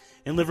Park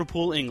in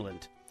Liverpool,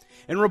 England.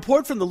 In a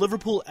report from the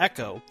Liverpool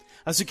Echo,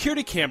 a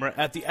security camera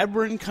at the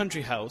Edward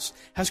Country House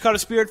has caught a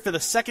spirit for the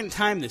second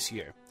time this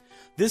year.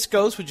 This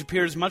ghost, which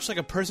appears much like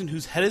a person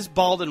whose head is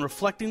bald and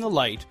reflecting the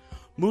light,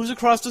 moves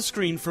across the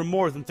screen for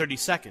more than 30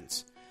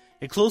 seconds.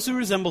 It closely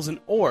resembles an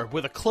orb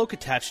with a cloak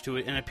attached to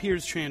it and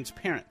appears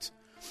transparent.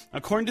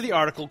 According to the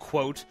article,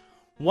 quote,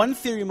 one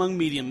theory among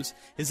mediums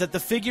is that the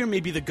figure may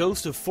be the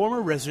ghost of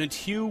former resident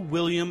Hugh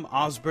William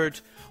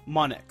Osbert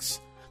Monix,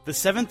 the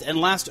 7th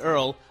and last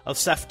Earl of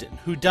Sefton,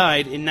 who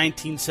died in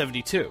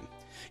 1972.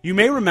 You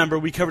may remember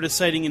we covered a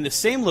sighting in the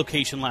same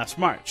location last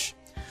March.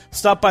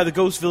 Stop by the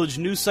Ghost Village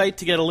news site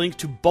to get a link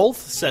to both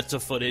sets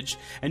of footage,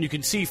 and you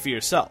can see for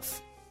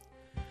yourself.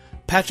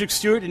 Patrick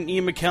Stewart and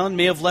Ian McKellen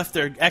may have left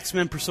their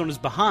X-Men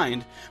personas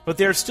behind, but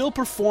they are still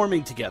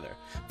performing together,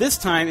 this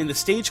time in the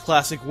stage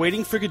classic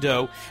Waiting for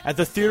Godot at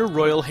the Theatre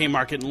Royal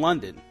Haymarket in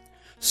London.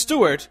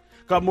 Stewart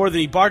got more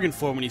than he bargained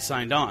for when he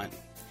signed on.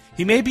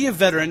 He may be a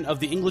veteran of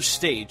the English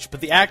stage,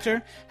 but the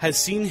actor has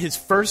seen his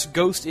first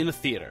ghost in a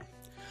theatre.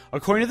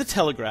 According to The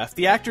Telegraph,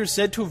 the actor is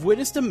said to have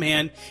witnessed a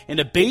man in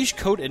a beige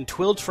coat and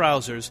twill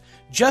trousers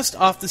just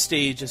off the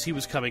stage as he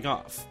was coming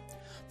off.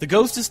 The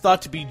ghost is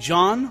thought to be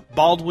John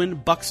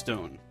Baldwin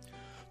Buckstone,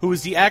 who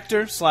was the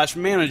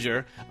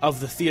actor/manager of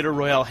the Theatre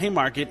Royal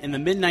Haymarket in the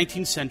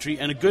mid-19th century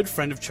and a good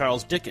friend of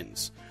Charles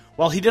Dickens.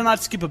 While he did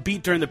not skip a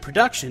beat during the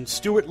production,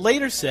 Stewart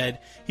later said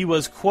he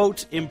was,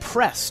 quote,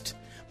 impressed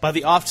by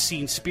the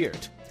oft-seen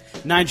spirit.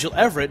 Nigel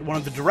Everett, one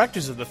of the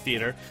directors of the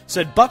theatre,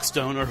 said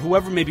Buckstone, or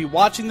whoever may be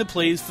watching the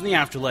plays from the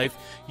afterlife,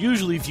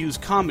 usually views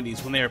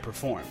comedies when they are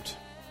performed.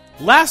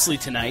 Lastly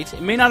tonight,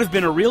 it may not have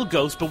been a real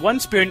ghost, but one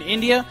spirit in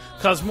India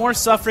caused more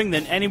suffering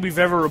than any we've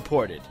ever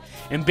reported.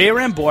 In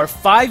Berhampore,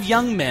 5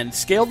 young men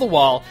scaled the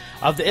wall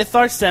of the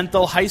Ithar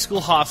Senthil High School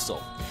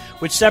hostel,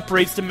 which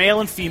separates the male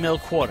and female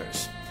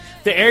quarters.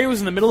 The area was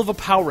in the middle of a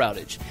power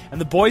outage,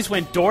 and the boys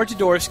went door to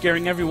door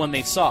scaring everyone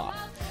they saw.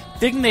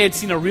 Thinking they had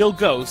seen a real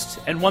ghost,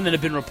 and one that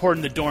had been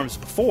reported in the dorms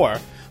before,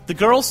 the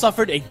girls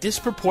suffered a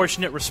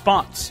disproportionate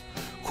response.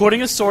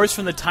 Quoting a source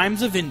from the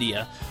Times of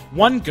India,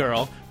 one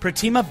girl,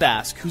 Pratima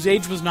Bask, whose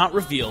age was not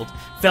revealed,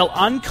 fell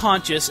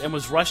unconscious and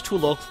was rushed to a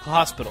local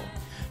hospital.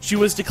 She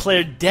was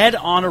declared dead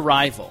on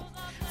arrival.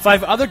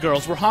 5 other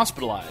girls were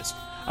hospitalized.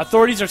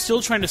 Authorities are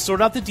still trying to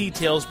sort out the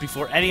details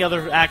before any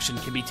other action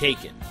can be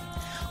taken.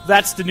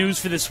 That's the news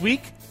for this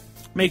week.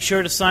 Make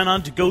sure to sign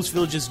on to Ghost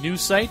Village's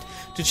news site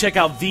to check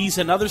out these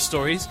and other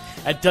stories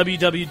at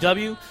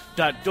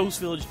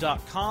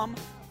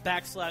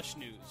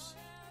www.ghostvillage.com/news.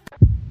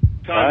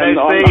 I'm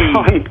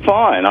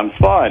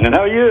fine. And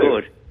how are you?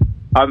 Good.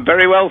 I'm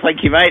very well,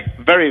 thank you, mate.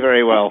 Very,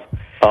 very well.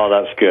 Oh,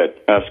 that's good.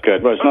 Well,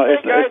 it's not.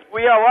 Okay, guys,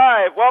 we are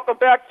live. Welcome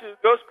back to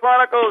Ghost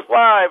Chronicles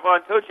Live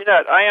on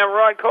TogiNet. I am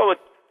Ron Kolick,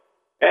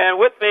 and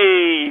with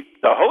me,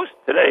 the host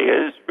today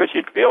is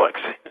Richard Felix.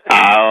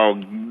 Oh,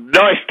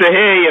 nice to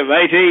hear you,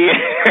 matey.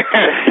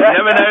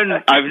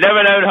 I've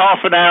never known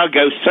half an hour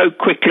go so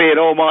quickly in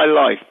all my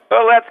life.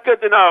 Well, that's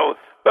good to know.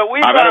 But we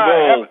have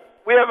a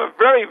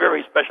very,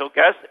 very special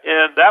guest,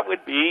 and that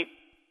would be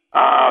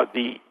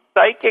the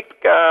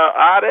psychic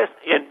artist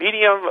and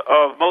medium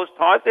of Most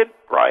Haunted,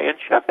 Brian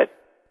Shepard.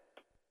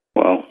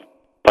 Well,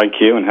 thank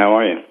you, and how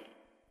are you?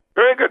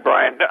 Very good,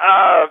 Brian.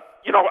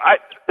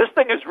 This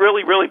thing is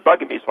really, really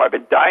bugging me, so I've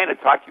been dying to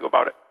talk to you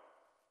about it.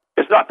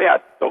 It's not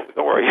bad, don't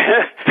worry.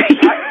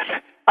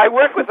 I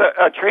work with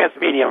a trance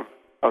medium,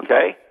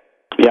 okay?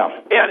 Yeah.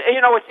 And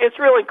it's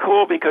really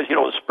cool because,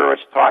 the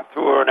spirits talk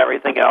to her and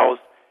everything else.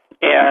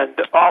 And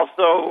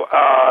also,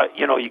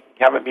 you can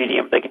have a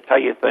medium, they can tell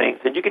you things,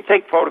 and you can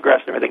take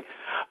photographs and everything.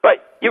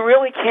 But you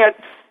really can't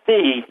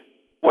see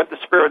what the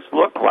spirits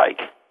look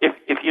like,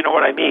 if you know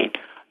what I mean.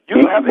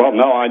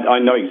 I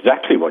know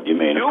exactly what you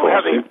mean, of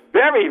course. You have a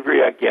very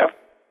rare gift,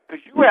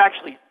 because you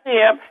actually see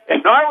them,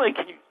 and not only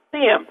can you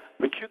see them,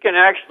 but you can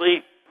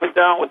actually put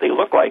down what they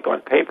look like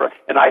on paper,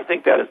 and I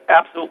think that is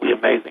absolutely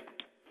amazing.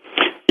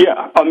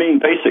 Yeah, I mean,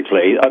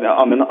 basically,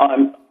 I'm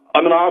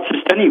an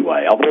artist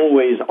anyway. I've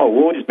always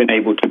been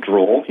able to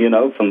draw,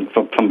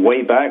 from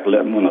way back when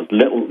I was a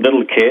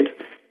little kid.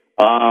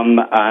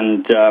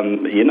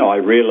 I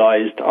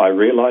realized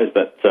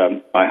that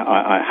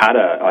I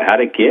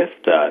had a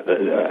gift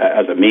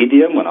as a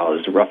medium when I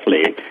was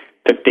roughly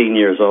 15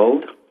 years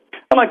old.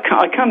 And I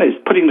kind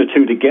of putting the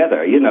two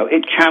together,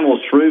 it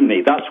channels through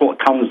me. That's what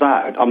comes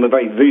out. I'm a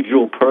very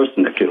visual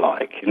person, if you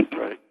like.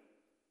 Right.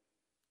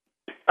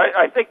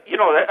 I think,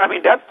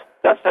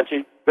 that's such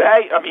a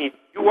value.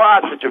 You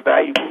are such a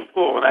valuable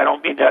tool, and I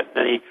don't mean that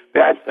in any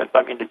bad sense.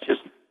 I mean, it's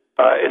just,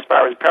 as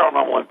far as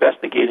paranormal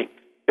investigating,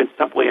 it's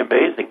simply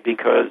amazing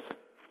because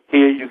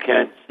here you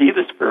can see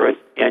the spirits,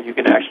 and you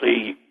can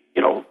actually,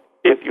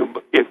 if you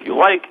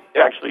like,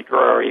 actually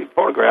draw a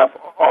photograph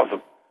of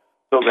them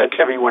so that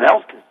everyone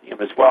else can see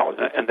them as well,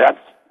 and that's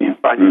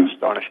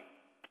astonishing.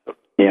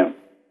 Yeah.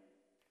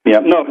 Yeah,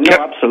 no,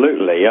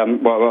 absolutely.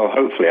 Well,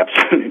 hopefully,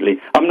 absolutely.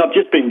 I've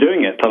just been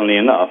doing it, funnily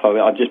enough.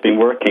 I've just been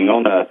working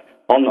on the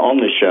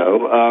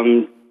show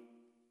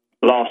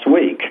last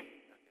week,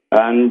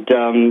 and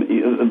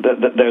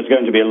there's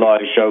going to be a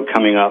live show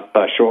coming up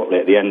shortly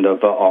at the end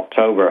of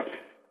October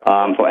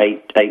for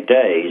eight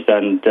days,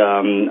 and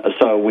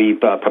so we've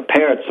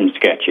prepared some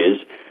sketches.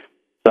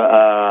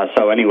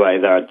 So anyway,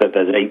 there's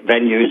 8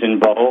 venues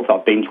involved.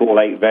 I've been to all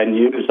 8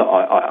 venues.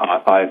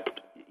 I've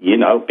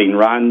been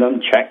round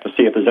them, checked to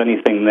see if there's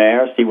anything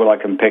there, see what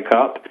I can pick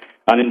up.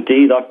 And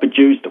indeed, I've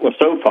produced,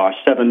 so far,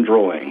 7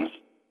 drawings.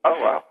 Oh,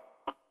 wow.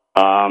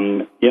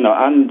 And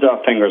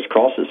fingers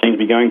crossed, it seems to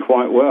be going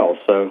quite well.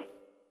 So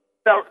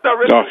now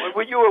Richard,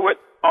 when you were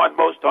on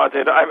Most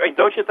Haunted,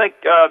 don't you think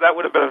that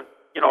would have been,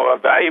 a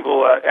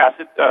valuable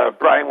asset?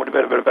 Brian would have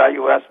been a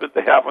valuable asset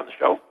to have on the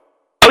show.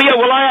 Oh yeah,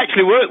 well I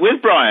actually worked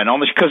with Brian on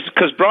this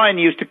because Brian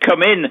used to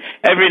come in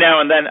every now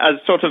and then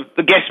as sort of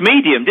the guest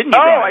medium, didn't you?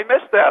 Oh, Brian? I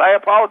missed that. I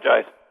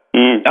apologize.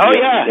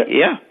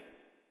 Yeah.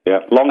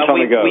 Yeah, long time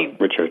ago,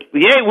 Richard.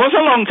 Yeah, it was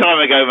a long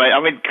time ago, mate.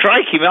 I mean,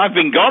 crikey, I've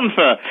been gone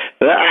for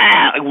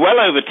well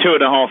over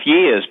 2.5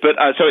 years, but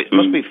so it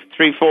must be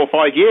 3, 4,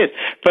 5 years.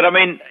 But I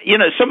mean,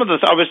 some of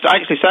the I was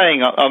actually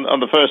saying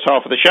on the first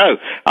half of the show,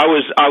 I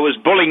was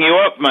bullying you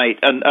up, mate,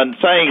 and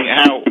saying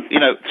how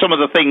some of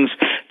the things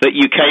that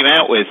you came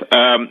out with.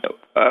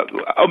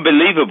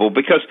 Unbelievable,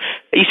 because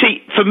you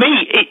see, for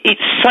me,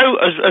 it's so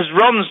as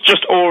Ron's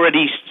just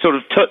already sort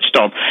of touched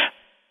on.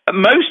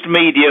 Most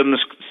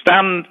mediums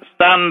stand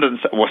and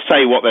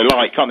say what they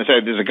like, can't they? Say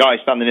there's a guy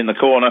standing in the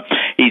corner.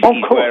 He's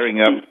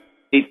wearing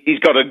he's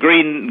got a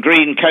green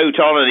coat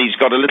on, and he's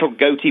got a little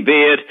goatee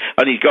beard,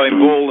 and he's going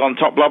bald on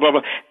top. Blah blah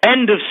blah.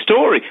 End of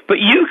story. But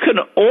you can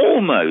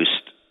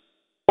almost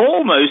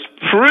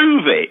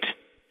prove it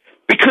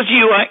because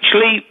you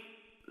actually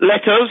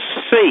let us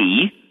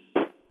see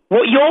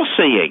what you're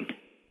seeing.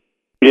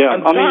 Yeah,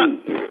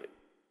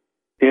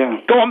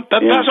 Go on.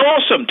 That's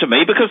awesome to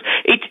me because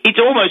it's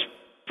almost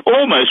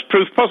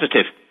proof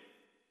positive.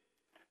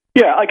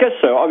 Yeah, I guess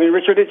so. I mean,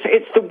 Richard,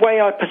 it's the way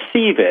I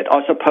perceive it,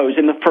 I suppose,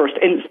 in the first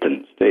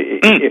instance,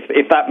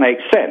 if that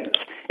makes sense.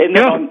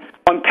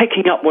 I'm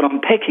picking up what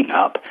I'm picking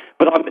up,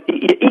 but I'm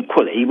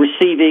equally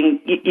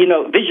receiving,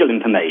 visual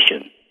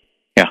information.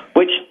 Yeah.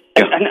 Which,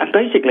 and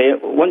basically,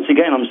 once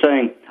again, I'm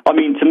saying, I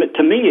mean,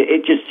 to me,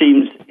 it just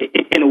seems,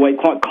 in a way,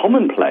 quite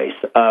commonplace,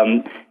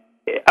 and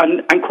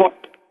quite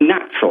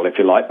natural, if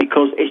you like,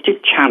 because it's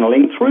just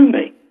channeling through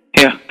me.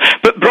 Yeah,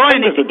 but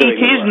Brian, it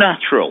is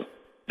natural.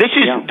 This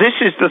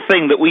is the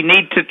thing that we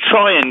need to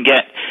try and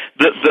get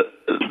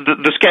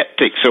the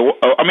skeptics.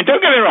 I mean, don't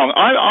get me wrong.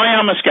 I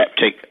am a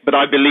skeptic, but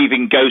I believe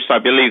in ghosts. I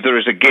believe there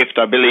is a gift.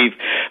 I believe,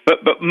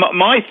 but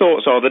my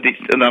thoughts are that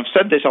and I've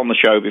said this on the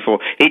show before.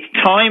 It's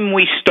time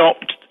we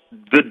stopped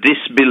the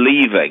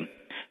disbelieving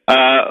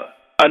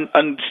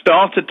and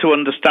started to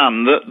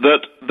understand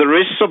that there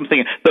is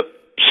something that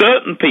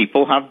certain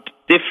people have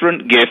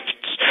different gifts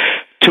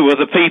to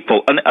other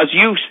people, and as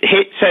you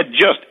said,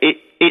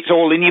 it's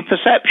all in your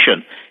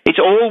perception. It's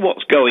all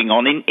what's going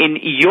on in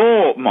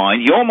your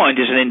mind. Your mind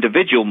is an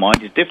individual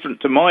mind; it's different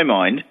to my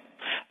mind,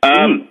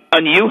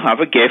 and you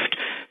have a gift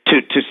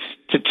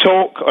to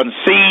talk and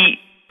see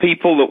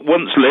people that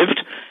once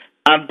lived,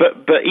 and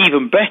but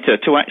even better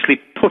to actually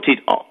put it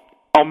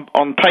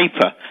on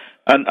paper.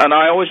 And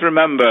I always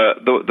remember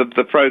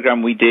the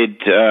program we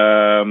did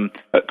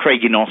at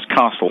Craigie-Nos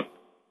Castle.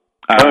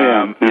 I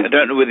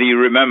don't know whether you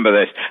remember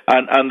this.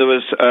 And there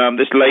was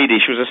this lady.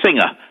 She was a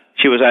singer.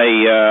 She was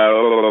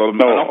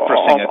an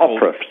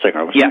opera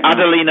singer.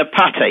 Adelina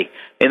Patti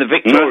in the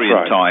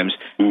Victorian times,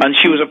 and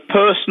she was a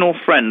personal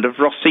friend of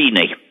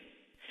Rossini.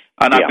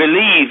 And I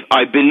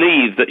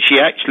believe that she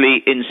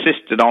actually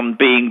insisted on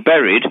being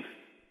buried.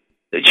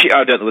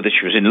 I don't know whether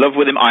she was in love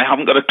with him. I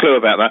haven't got a clue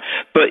about that.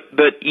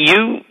 But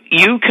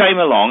you came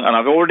along, and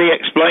I've already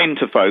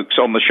explained to folks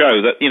on the show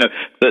that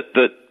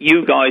that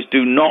you guys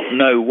do not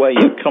know where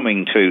you're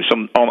coming to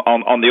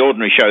on the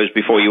ordinary shows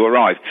before you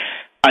arrive,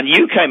 and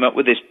you came up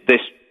with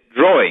this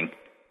drawing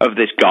of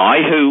this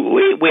guy who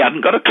we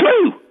hadn't got a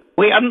clue.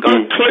 We hadn't got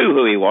a clue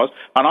who he was,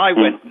 and I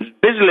went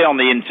busily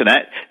on the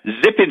internet,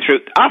 zipping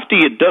through. After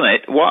you'd done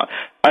it,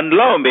 and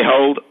lo and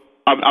behold,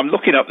 I'm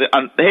looking up,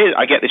 and here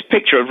I get this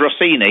picture of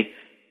Rossini.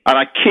 And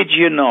I kid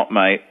you not,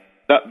 mate,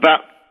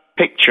 that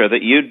picture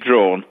that you'd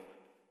drawn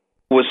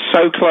was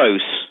so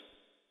close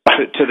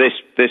to this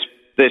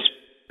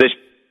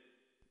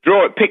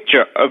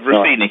picture of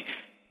Rossini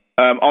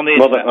on the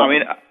internet. I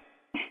mean,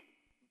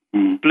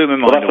 blew my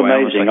mind away. That's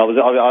amazing. I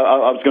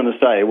was going to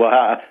say,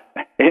 well,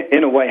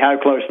 in a way, how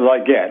close did I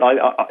get?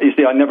 You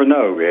see, I never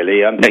know,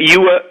 really.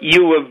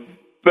 You were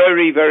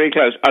very, very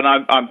close, and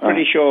I'm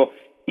pretty sure.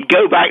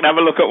 Go back and have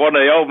a look at one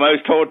of the old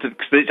Most Haunted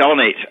because it's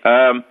on it.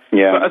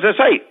 But as I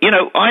say,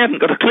 I hadn't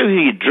got a clue who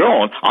you'd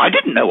drawn. I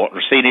didn't know what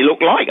Rossini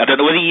looked like. I don't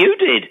know whether you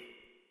did.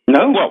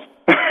 No. Well,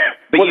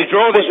 but you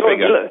draw this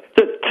figure.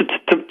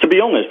 To be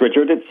honest,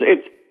 Richard,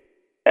 it's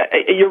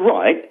you're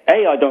right.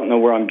 I don't know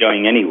where I'm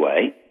going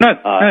anyway. No.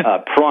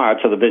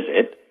 Prior to the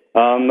visit,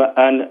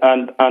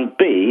 and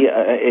B,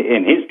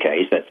 in his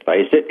case, let's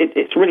face it,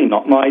 it's really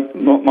not my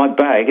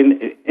bag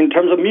in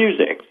terms of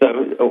music,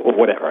 so or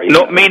whatever.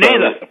 Not me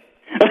neither. No.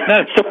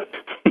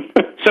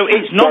 So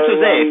it's not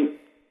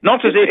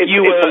as if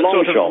you were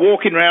sort of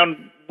walking around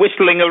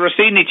whistling a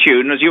Rossini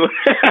tune as you were.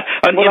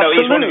 And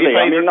he's one of your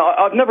favorite. I mean,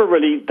 I've never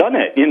really done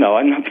it.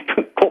 I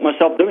haven't caught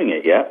myself doing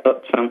it yet.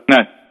 But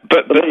no.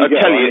 But I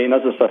tell you, I mean,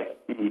 as I say,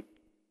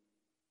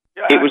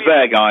 it was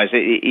there, guys.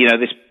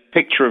 This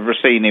picture of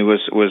Rossini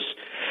was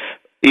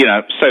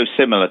so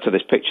similar to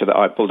this picture that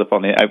I pulled up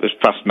on it. It was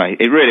fascinating.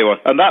 It really was.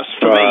 And that's,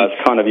 for me...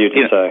 It's kind of you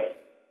to say.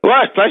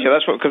 Well, it's a pleasure.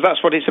 Because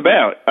that's what it's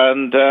about.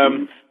 And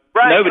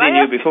Brian, nobody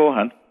knew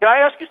beforehand. Can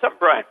I ask you something,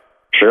 Brian?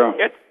 Sure.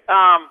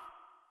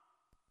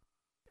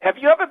 Have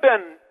you ever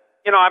been...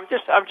 I'm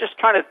just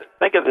trying to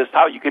think of this,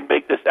 how you can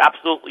make this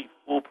absolutely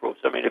foolproof.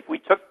 I mean, if we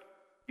took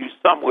you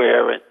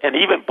somewhere and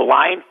even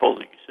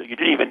blindfolded you so you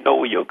didn't even know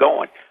where you're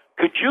going,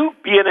 could you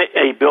be in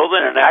a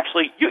building and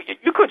actually,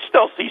 you could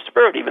still see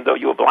spirit even though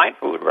you were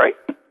blindfolded, right?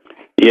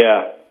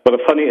 Yeah, but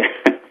the funny,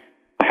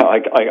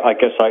 I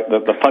guess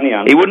the funny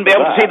answer... You wouldn't be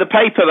able to see the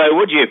paper, though,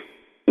 would you?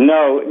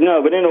 No,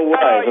 but in a way...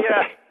 Oh,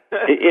 yeah.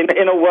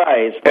 in a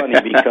way, it's funny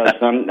because,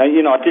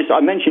 I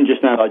mentioned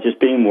just now that I've just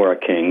been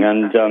working,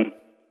 and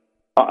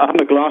I have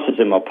my glasses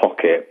in my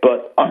pocket,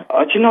 but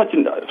I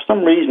for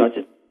some reason, I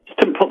just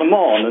didn't put them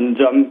on,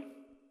 and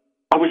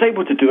I was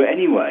able to do it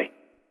anyway,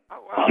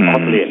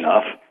 oddly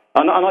enough.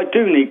 And I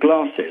do need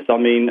glasses. I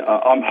mean,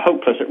 I'm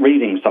hopeless at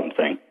reading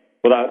something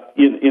without,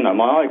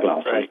 my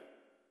eyeglasses. Right.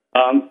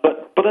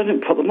 But I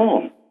didn't put them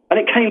on, and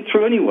it came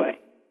through anyway.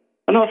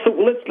 And I thought,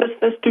 well,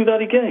 let's do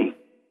that again.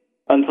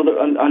 And for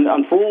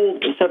all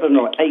the 7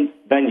 or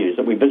 8 venues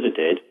that we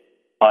visited,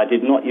 I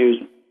did not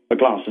use my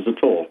glasses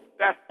at all.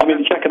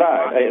 Check it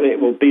out. It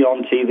will be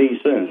on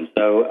TV soon.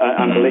 So,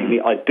 and believe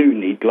me, I do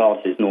need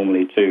glasses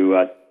normally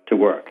to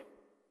work.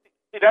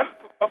 See, that's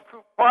a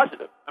proof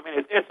positive. I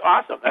mean, it's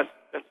awesome. That's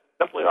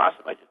definitely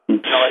awesome.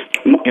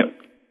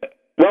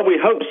 Well, we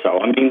hope so.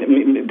 I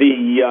mean,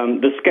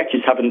 the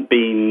sketches haven't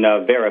been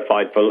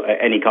verified for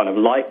any kind of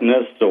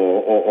likeness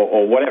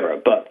or whatever,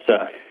 but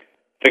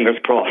fingers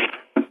crossed.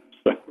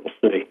 So we'll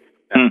see.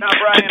 Now,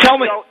 Brian, tell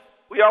me,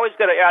 we always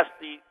got to ask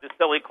the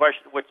silly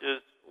question, which is,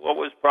 what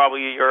was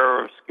probably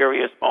your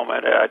scariest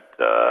moment at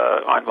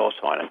on Most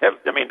Haunted?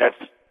 I mean, that's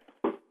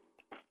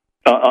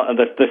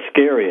the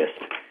scariest.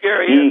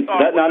 Scariest.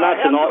 That's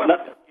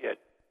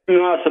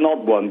an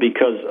odd one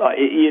because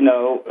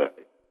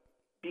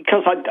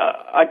because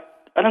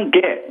I don't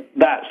get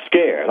that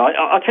scared.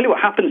 I'll tell you what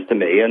happens to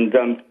me, and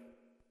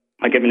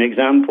I give an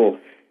example.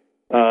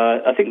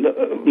 I think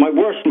that my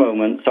worst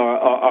moments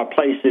are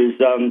places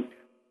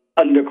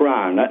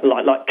underground,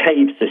 like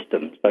cave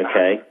systems.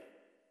 Okay,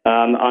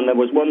 and there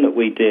was one that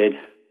we did,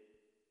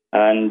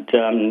 and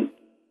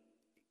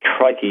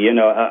crikey,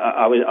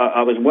 I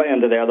was way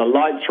under there. The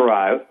lights were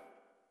out,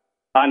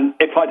 and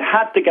if I'd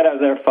had to get out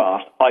of there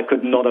fast, I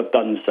could not have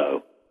done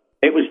so.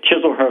 It was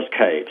Chislehurst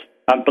Caves.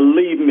 And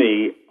believe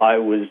me, if I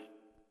was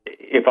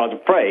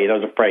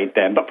afraid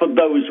then, but for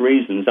those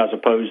reasons, as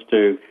opposed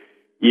to,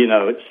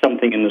 it's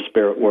something in the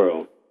spirit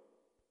world.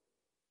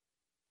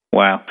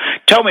 Wow.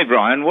 Tell me,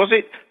 Brian, was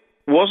it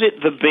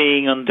the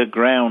being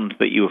underground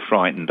that you were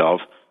frightened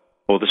of,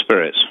 or the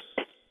spirits?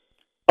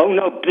 Oh,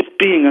 no, just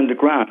being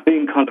underground,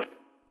 being kind of,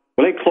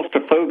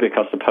 claustrophobic,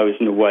 I suppose,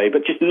 in a way,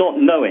 but just not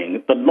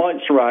knowing. The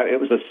lights are out, it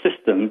was a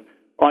system.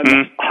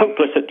 I'm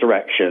hopeless at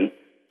direction.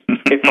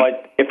 If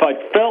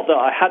I'd felt that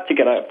I had to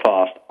get out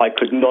fast, I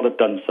could not have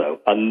done so,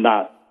 and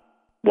that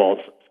was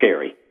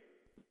scary.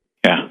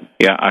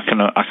 Yeah, I can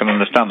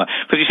understand that.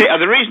 Because you see,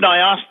 the reason I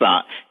ask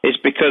that is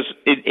because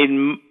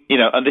in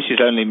and this is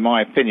only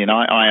my opinion.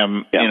 I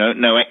am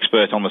no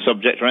expert on the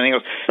subject or anything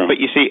else. Sure. But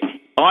you see,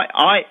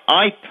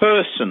 I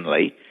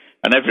personally,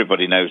 and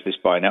everybody knows this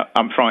by now,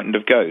 I'm frightened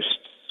of ghosts,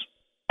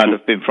 and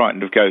have been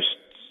frightened of ghosts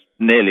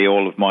nearly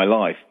all of my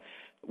life.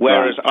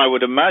 Whereas I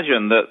would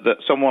imagine that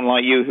someone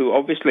like you, who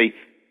obviously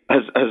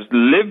has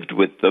lived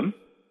with them,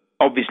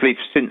 obviously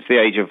since the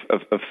age of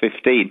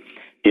 15,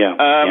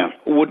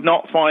 would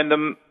not find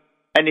them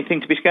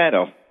anything to be scared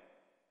of.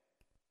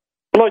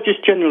 Well, I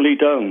just generally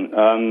don't.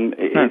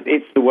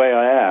 It's the way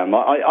I am.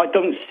 I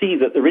don't see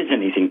that there is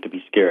anything to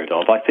be scared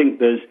of. I think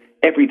there's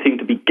everything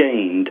to be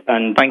gained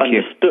and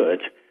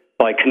understood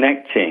by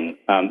connecting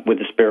with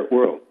the spirit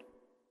world.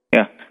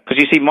 Yeah, because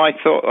you see, my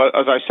thought,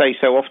 as I say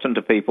so often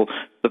to people,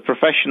 the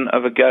profession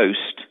of a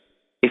ghost,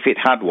 if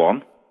it had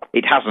one,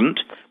 it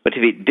hasn't, but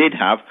if it did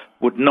have,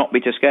 would not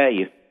be to scare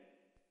you.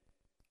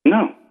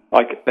 No.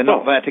 They're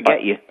not there to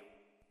get you.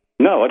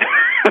 No.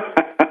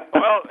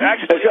 Well,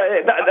 actually,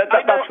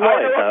 that's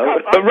right,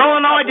 though. But Ron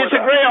and I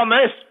disagree on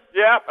this.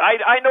 Yeah,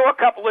 I know a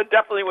couple that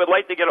definitely would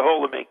like to get a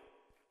hold of me.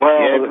 Well,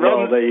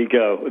 there you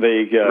go.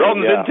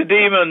 Ron's into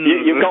demons.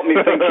 You've got me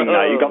thinking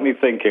now. You got me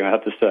thinking, I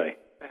have to say.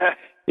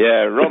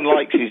 Yeah, Ron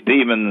likes his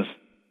demons.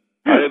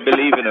 I don't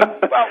believe in them.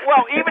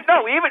 Well, even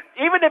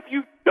if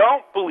you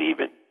don't believe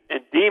in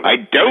demons,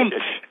 I don't.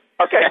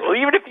 Okay, well,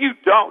 even if you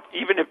don't,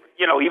 even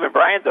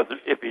Brian doesn't,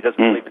 if he doesn't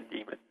believe in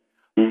demons,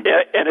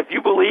 and if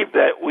you believe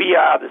that we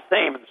are the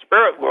same in the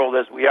spirit world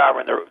as we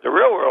are in the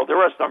real world, there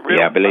are some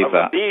real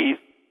bees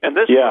in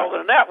this world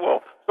and in that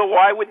world. So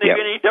why would they be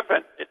any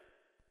different?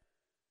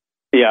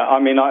 Yeah,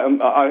 I mean,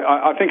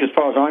 I think as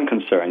far as I'm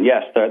concerned,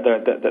 yes, there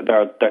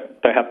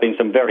have been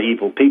some very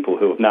evil people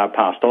who have now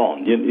passed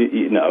on,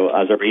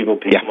 as are evil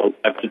people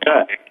of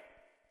today.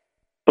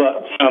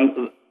 But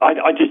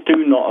I just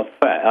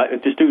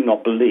do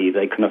not believe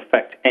they can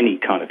affect any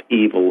kind of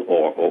evil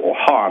or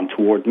harm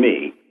toward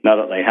me now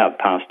that they have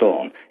passed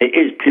on. It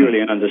is purely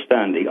an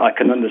understanding. I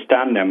can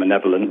understand their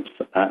malevolence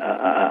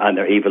and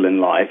their evil in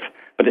life,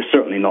 but it's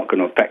certainly not going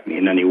to affect me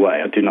in any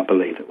way. I do not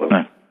believe it will.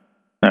 No.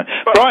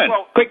 Brian,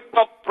 quick.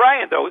 Well,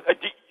 Brian, though,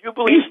 do you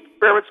believe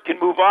spirits can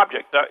move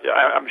objects?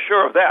 I'm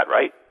sure of that,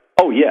 right?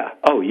 Oh yeah.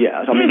 I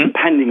mean,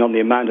 depending on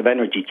the amount of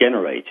energy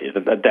generated,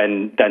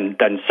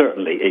 then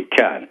certainly it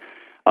can.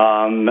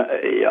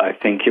 I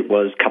think it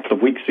was a couple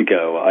of weeks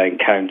ago I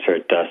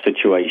encountered a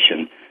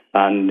situation,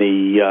 and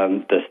the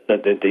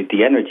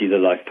energy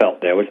that I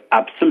felt there was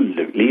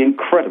absolutely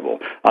incredible.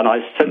 And I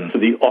said to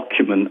the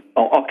occupant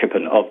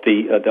of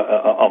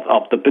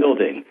the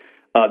building,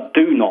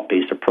 do not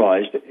be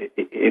surprised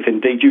if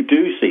indeed you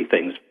do see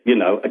things,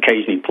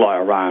 occasionally fly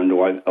around,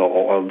 or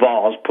a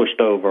vase pushed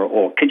over,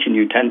 or kitchen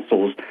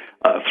utensils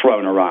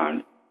thrown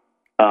around.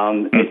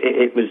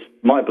 It was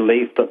my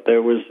belief that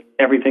there was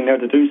everything there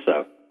to do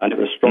so, and it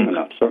was strong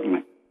enough,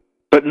 certainly.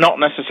 But not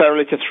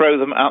necessarily to throw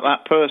them at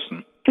that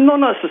person. Not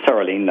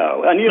necessarily,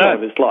 no. And know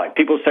what it's like.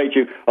 People say to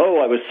you,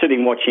 I was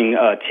sitting watching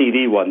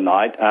TV one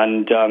night,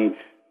 and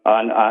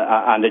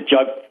a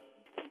jug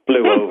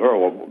flew over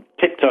or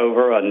tipped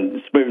over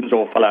and spoons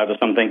all fell out or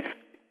something.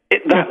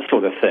 That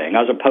sort of thing,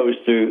 as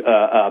opposed to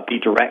be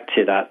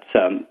directed at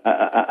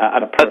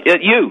a person.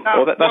 At you.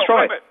 That's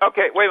right.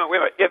 Wait a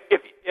minute.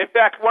 If in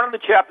fact, one of the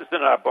chapters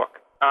in our book,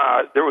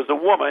 there was a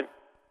woman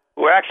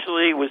who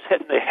actually was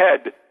hit in the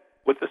head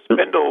with a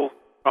spindle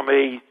from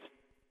a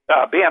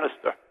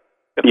banister.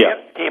 The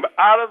banister came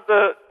out of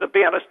the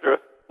banister,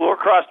 flew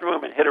across the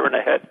room, and hit her in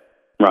the head.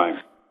 Right.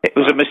 It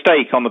was a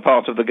mistake on the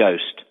part of the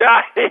ghost.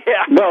 Yeah.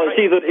 Well,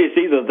 it's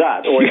either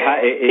that, or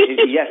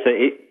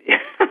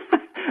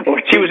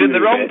or she was in the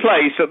wrong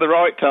place at the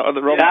right time. At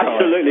the wrong time.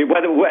 Absolutely.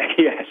 Whether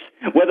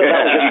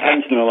that was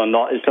intentional or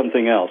not is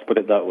something else. Put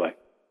it that way.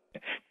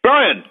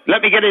 Brian,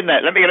 let me get in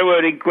there. Let me get a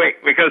word in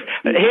quick, because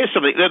here's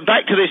something.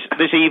 Back to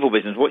this evil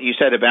business, what you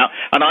said about,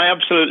 and I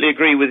absolutely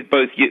agree with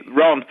both you,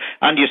 Ron,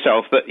 and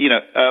yourself, that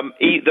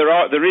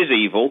there is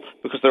evil,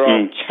 because there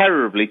are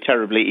terribly,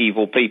 terribly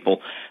evil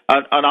people,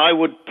 and I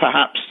would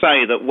perhaps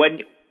say that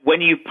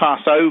when you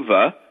pass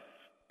over,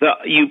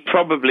 that you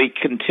probably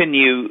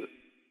continue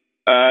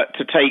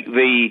to take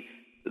the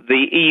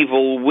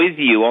evil with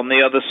you on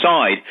the other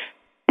side.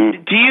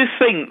 Do you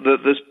think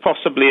that there's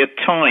possibly a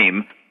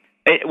time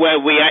where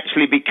we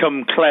actually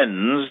become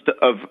cleansed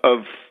of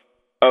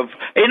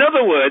in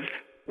other words,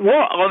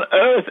 what on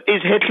earth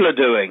is Hitler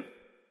doing?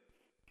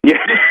 Yeah.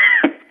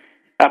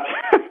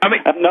 I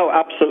mean, no,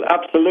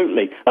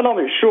 absolutely. And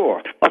I'm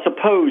sure. I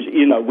suppose,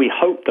 we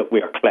hope that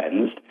we are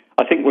cleansed.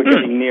 I think we're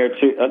getting near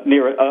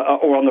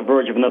or on the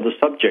verge of another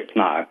subject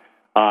now,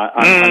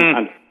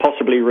 and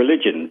possibly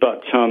religion.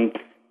 But I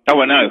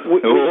know.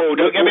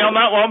 Don't get me on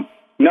that one.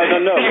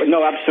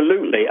 No,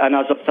 absolutely. And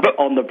as I say,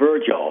 on the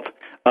verge of.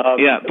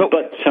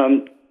 But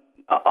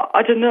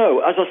I don't know.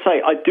 As I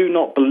say, I do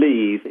not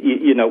believe,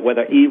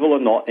 whether evil or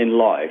not in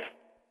life,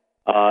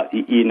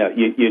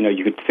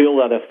 you could feel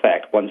that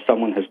effect when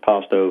someone has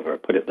passed over,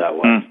 put it that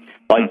way.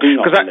 I do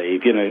not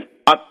believe,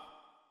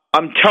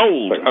 I'm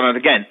told, and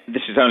again,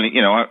 this is only,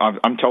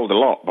 I'm told a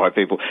lot by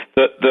people,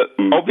 that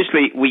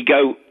obviously we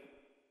go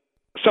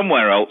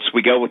somewhere else,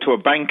 we go to a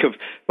bank of,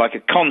 like, a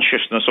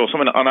consciousness or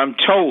something, and I'm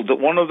told that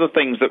one of the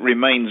things that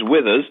remains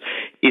with us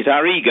is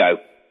our ego.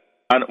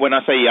 And when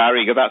I say our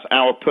ego, that's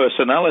our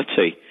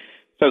personality.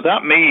 So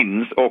that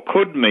means, or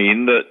could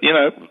mean, that,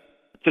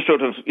 to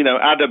sort of,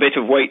 add a bit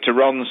of weight to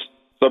Ron's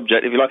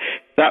subject, if you like,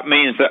 that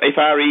means that if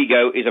our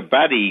ego is a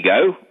bad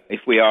ego,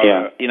 if we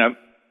are,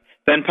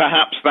 then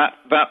perhaps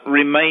that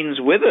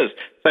remains with us.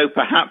 So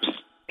perhaps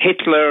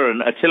Hitler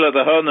and Attila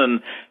the Hun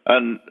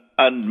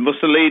and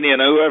Mussolini and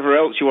whoever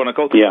else you want to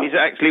call is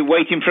actually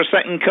waiting for a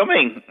second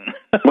coming.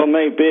 Well,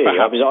 maybe.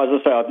 I mean, as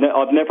I say,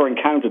 I've never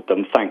encountered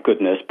them, thank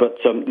goodness. But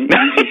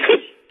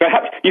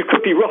perhaps you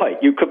could be right.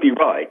 You could be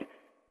right.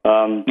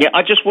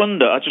 I just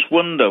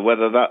wonder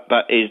whether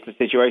that is the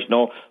situation,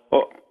 or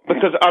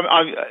because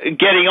I'm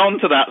getting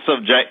onto that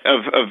subject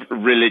of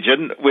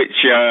religion,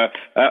 which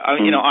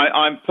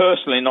I'm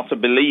personally not a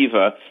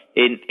believer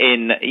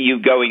in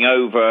you going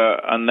over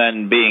and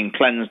then being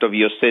cleansed of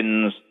your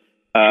sins.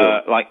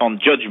 Like on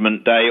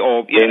Judgment Day,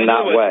 or in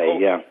that way,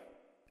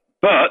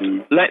 But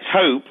let's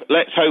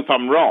hope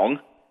I'm wrong,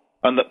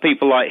 and that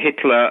people like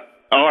Hitler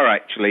are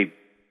actually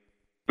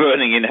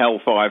burning in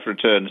hellfire for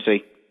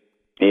eternity.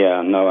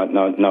 Yeah, no,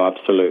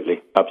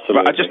 absolutely. But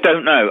I just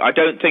don't know. I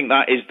don't think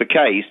that is the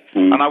case,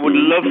 and I would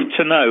love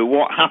to know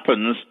what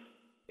happens.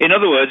 In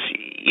other words,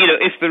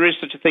 if there is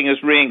such a thing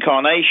as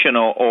reincarnation,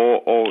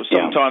 or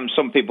sometimes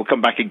some people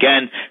come back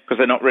again because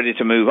they're not ready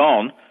to move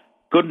on.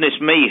 Goodness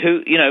me,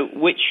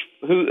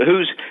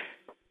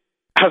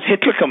 has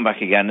Hitler come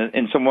back again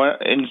in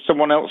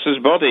someone else's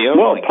body?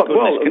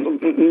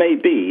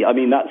 Maybe. I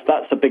mean,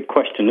 that's a big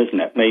question, isn't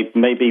it?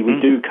 Maybe we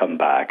do come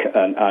back,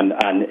 and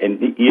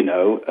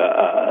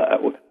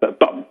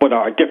but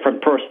are a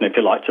different person, if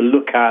you like, to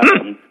look at,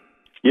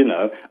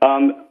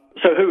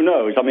 So who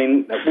knows? I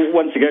mean,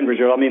 once again,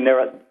 Richard,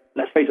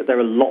 let's face it, there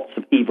are lots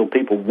of evil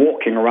people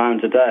walking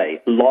around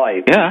today,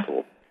 live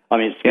people. I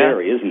mean, it's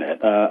scary, isn't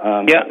it?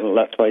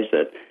 Let's face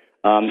it.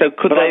 So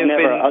could they have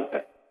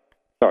been...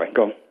 Sorry,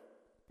 go on.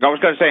 I was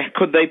going to say,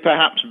 could they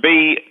perhaps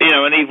be,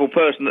 an evil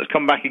person that's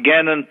come back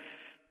again? And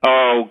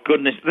oh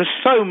goodness, there's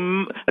so.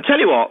 I tell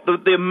you what,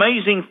 the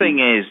amazing thing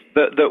is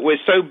that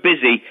we're so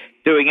busy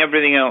doing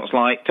everything else,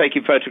 like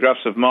taking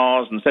photographs of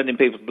Mars and sending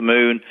people to the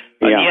moon,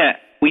 and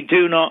yet we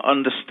do not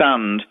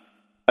understand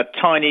a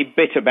tiny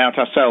bit about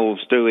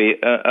ourselves, do we?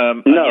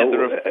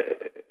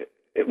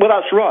 Well,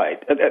 that's right.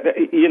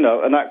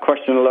 And that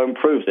question alone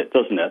proves it,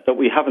 doesn't it? That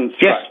we haven't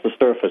scratched the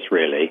surface,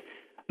 really.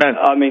 No,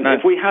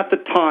 if we had the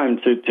time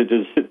to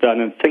sit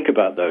down and think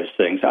about those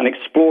things and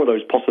explore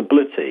those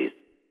possibilities,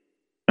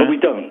 but we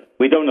don't.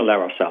 We don't allow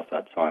ourselves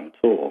that time at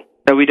all.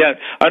 No, we don't.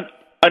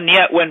 And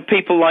yet, when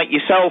people like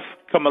yourself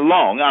come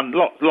along, and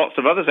lots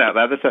of others out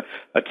there that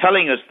are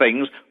telling us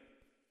things,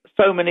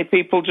 so many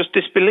people just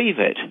disbelieve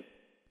it.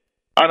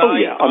 And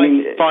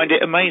I find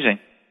it amazing.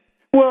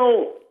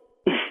 Well,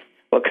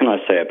 what can I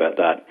say about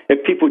that?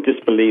 If people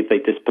disbelieve, they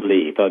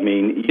disbelieve. I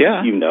mean,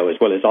 you know as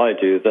well as I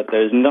do that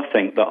there's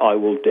nothing that I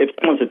will... If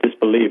someone's a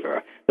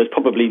disbeliever, there's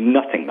probably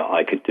nothing that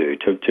I could do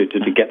to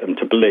get them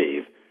to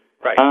believe.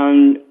 Right.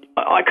 And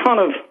I kind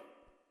of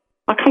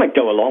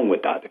go along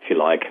with that, if you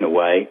like, in a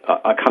way.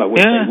 I kind of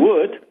wish they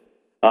would.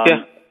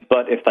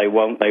 But if they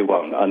won't, they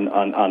won't. And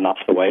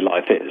that's the way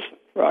life is.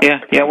 Right.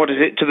 Yeah. What is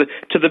it?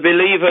 To the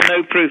believer,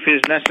 no proof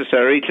is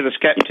necessary. To the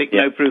skeptic,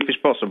 no proof is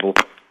possible.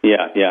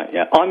 Yeah.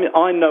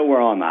 I know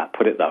where I'm at.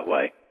 Put it that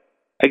way.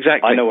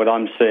 Exactly. I know what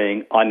I'm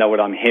seeing. I know what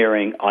I'm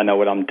hearing. I know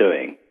what I'm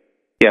doing.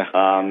 Yeah.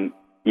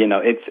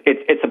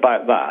 It's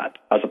about that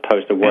as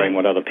opposed to worrying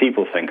what other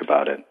people think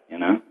about it.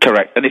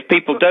 Correct. And if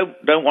people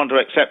don't want to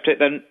accept it,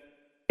 then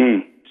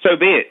so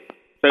be it.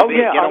 So be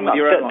it. Get on with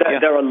your own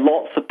life. There are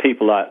lots of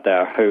people out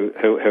there who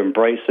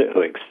embrace it,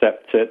 who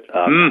accept it,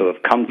 who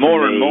have come to me.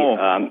 More and more.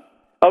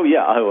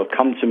 Who have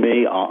come to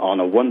me on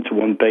a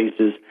one-to-one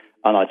basis,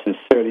 and I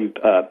sincerely,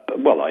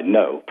 I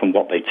know from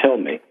what they tell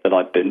me that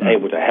I've been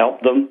able to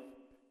help them,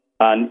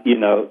 and,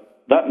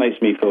 that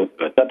makes me feel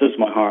good. That does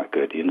my heart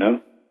good, You know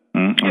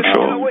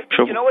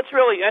what's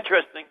really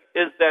interesting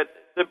is that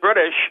the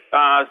British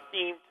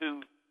seem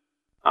to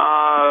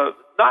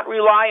not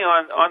rely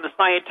on the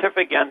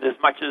scientific end as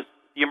much as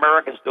the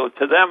Americans do.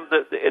 To them,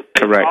 it's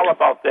all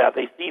about that.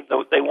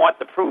 They want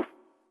the proof,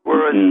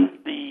 whereas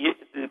the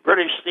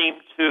British seem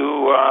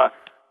to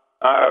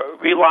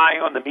rely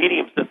on the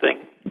mediums to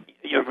think,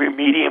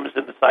 mediums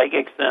and the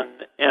psychics,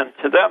 and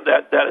to them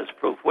that is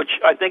proof. Which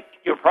I think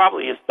you're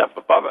probably a step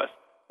above us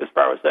as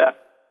far as that.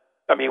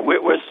 I mean,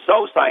 we're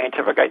so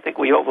scientific. I think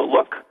we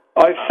overlook.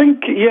 I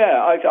think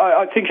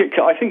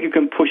you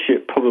can push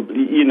it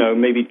probably,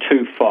 maybe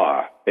too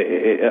far.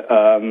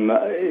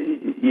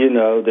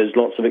 There's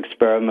lots of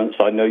experiments.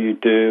 I know you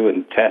do,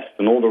 and tests,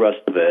 and all the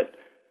rest of it.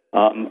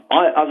 As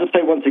I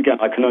say once again,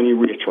 I can only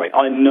reiterate.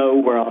 I know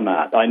where I'm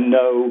at. I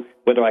know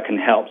whether I can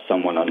help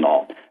someone or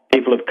not.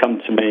 People have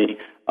come to me.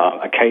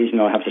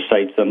 Occasionally, I have to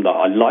say to them that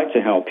I'd like to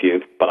help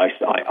you, but I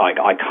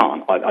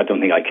can't. I don't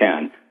think I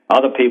can.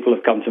 Other people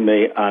have come to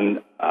me,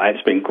 and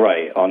it's been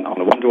great on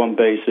a one-to-one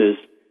basis.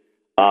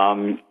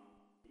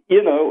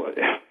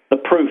 The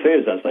proof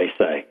is, as they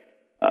say,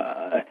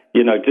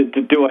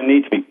 do I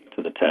need to be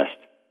to the test?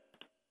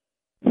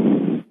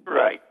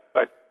 Right.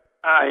 But,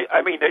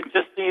 I mean, it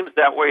just seems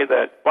that way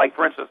that, like,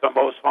 for instance, on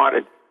Most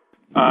Haunted,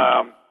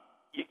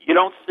 you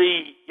don't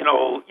see,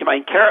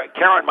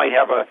 Karen might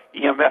have a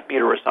EMF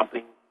meter or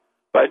something,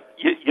 but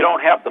you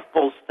don't have the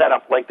full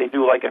setup like they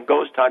do, like in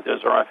Ghost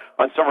Hunters or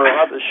on some of our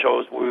other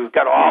shows where we've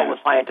got all the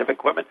scientific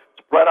equipment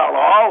spread out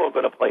all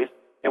over the place,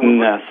 and we're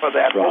looking for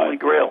that holy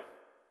grail.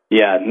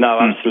 Yeah, no,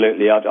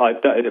 absolutely.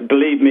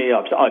 Believe me,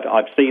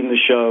 I've seen the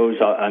shows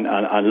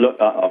and look.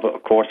 I've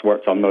of course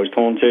worked on Most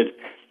Haunted,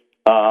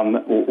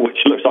 which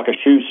looks like a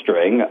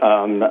shoestring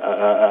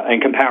in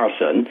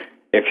comparison,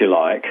 if you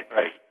like.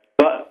 Right.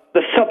 But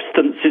the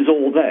substance is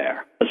all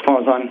there, as far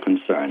as I'm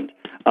concerned.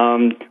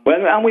 And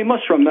we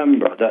must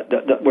remember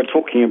that we're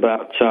talking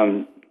about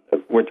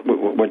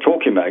we're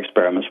talking about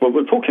experiments. Well,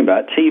 we're talking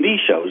about TV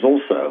shows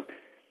also.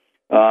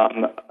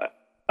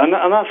 And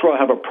that's where I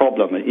have a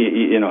problem,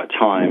 at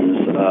times.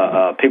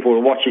 People are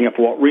watching it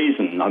for what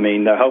reason? I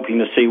mean, they're hoping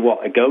to see,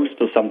 a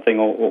ghost or something,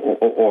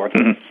 or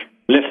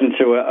listen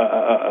to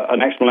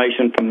an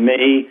explanation from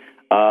me,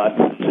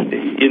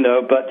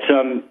 but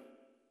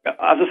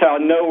as I say, I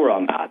know where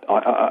I'm at.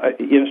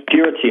 It's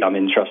purity I'm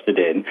interested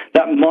in.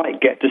 That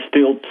might get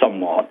distilled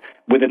somewhat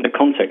within the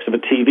context of a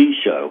TV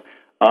show.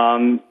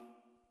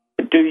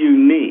 Do you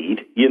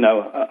need,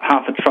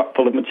 half a truck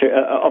full of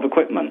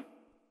equipment?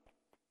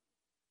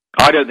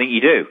 I don't think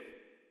you do,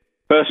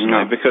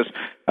 personally, because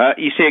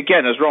you see,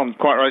 again, as Ron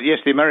quite right, yes,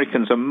 the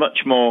Americans are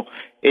much more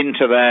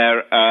into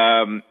their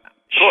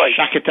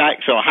shack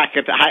attacks or hack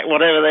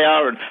whatever they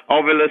are, and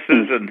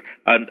ovuluses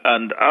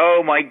and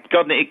oh my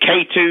God,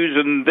 K2s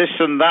and this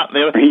and that. And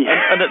the other.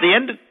 And at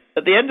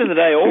the end of the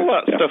day, all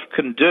that stuff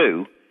can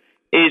do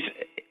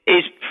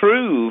is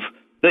prove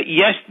that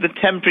yes, the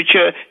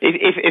temperature,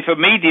 if a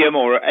medium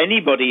or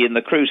anybody in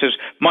the crew says,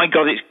 my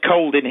God, it's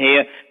cold in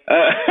here,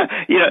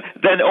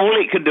 then all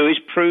it can do is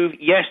prove,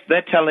 yes,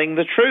 they're telling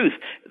the truth.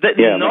 That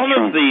none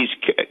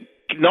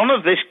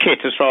of this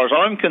kit, as far as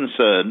I'm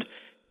concerned,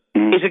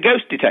 is a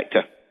ghost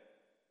detector.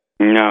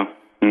 No.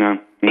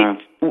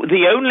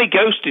 The only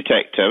ghost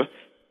detector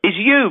is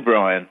you,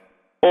 Brian,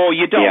 or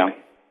your dog.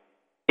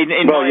 In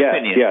my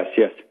opinion.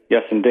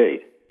 Yes,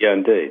 indeed. Yeah,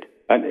 indeed.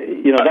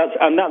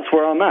 And that's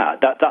where I'm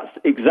at. That's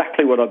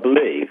exactly what I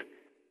believe.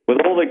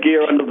 With all the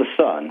gear under the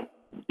sun,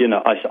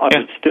 I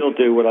would still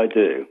do what I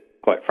do.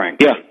 Quite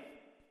frankly.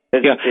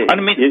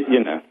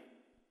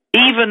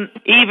 Even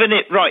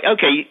it, right?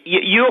 Okay,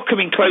 you're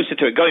coming closer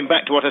to it. Going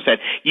back to what I said,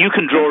 you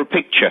can draw a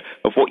picture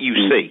of what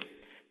you see,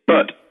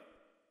 but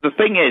the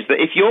thing is that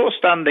if you're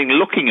standing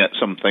looking at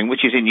something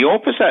which is in your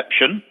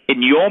perception,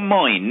 in your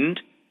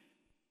mind,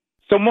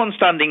 someone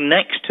standing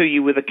next to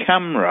you with a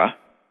camera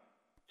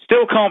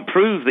still can't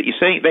prove that you're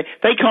seeing.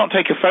 They can't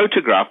take a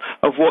photograph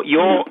of what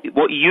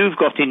you've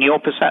got in your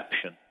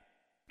perception.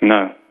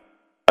 No.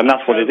 And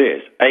that's what it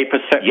is. A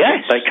perception.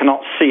 Yes. They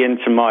cannot see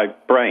into my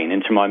brain,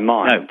 into my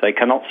mind. No, they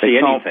cannot see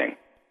anything.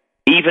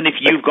 Even if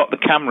you've got the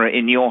camera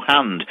in your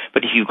hand,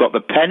 but if you've got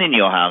the pen in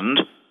your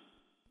hand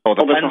or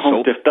the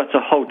pencil, that's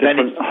a whole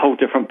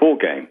different ball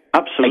game.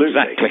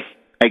 Absolutely.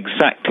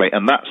 Exactly.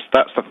 And that's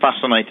the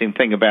fascinating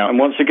thing about. And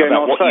once again,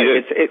 I'll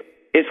say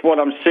it's what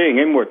I'm seeing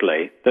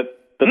inwardly that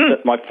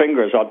my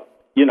fingers are,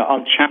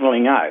 I'm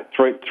channeling out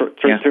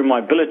through my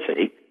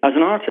ability as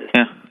an artist.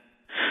 Yeah.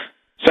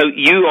 So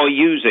you are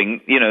using,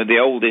 the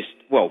oldest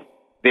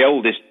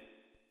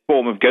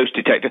form of ghost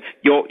detector.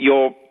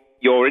 Your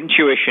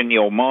intuition,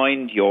 your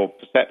mind, your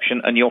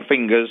perception, and your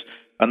fingers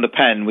and the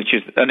pen, which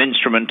is an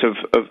instrument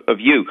of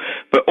you.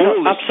 But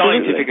all the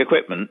scientific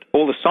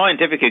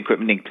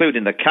equipment,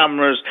 including the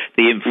cameras,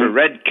 the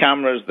infrared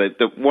cameras,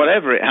 the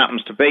whatever it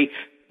happens to be,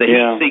 the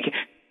heat seeking,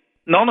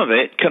 none of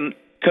it can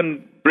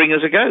bring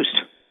us a ghost.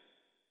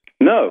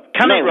 No.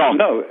 Can it, Ron?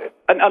 No.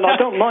 And I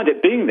don't mind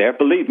it being there.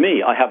 Believe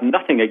me, I have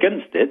nothing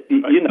against it.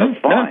 Fine. No.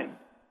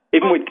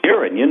 Even with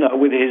Kieran,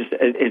 with his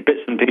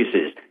bits and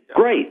pieces.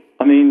 Great.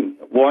 I mean,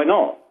 why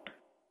not?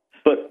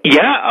 But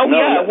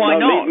why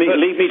not?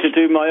 Leave me to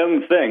do my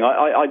own thing.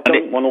 I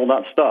don't want all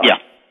that stuff. Yeah.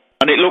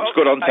 And it looks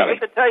good on telly. I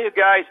hate to tell you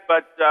guys,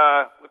 but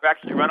we've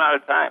actually run out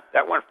of time.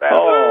 That went fast.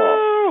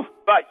 Oh.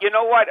 But you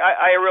know what?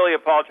 I really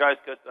apologize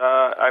because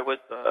I was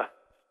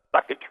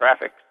stuck in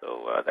traffic,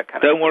 so that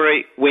kind of... Don't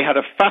worry, we had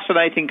a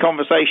fascinating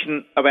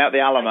conversation about the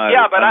Alamo.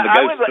 Yeah, but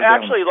I would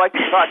actually like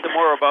to talk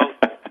more about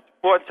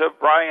sports of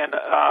Brian.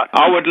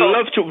 I would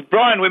love to.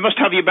 Brian, we must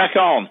have you back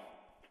on.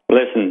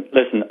 Listen,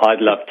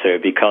 I'd love to,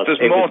 because There's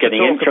it more was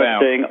getting to talk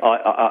interesting.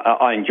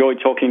 I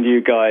enjoyed talking to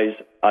you guys,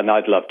 and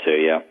I'd love to,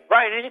 yeah.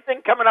 Brian,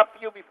 anything coming up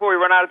for you before we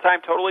run out of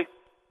time totally?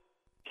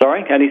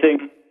 Sorry,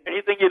 anything?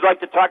 Anything you'd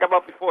like to talk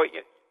about before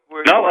you...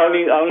 No,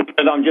 only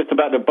that I'm just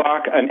about to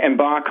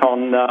embark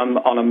on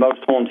a Most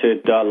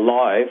Haunted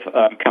live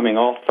coming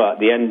off at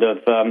the end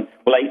of 8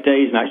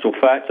 days in actual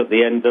fact at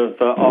the end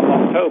of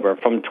October,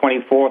 from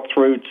 24th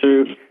through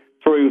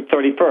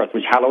 31st,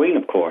 which is Halloween,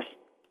 of course.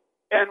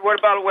 And what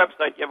about a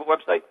website? Do you have a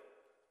website?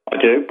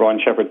 I do,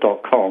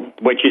 brianshepherd.com,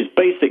 which is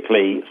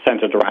basically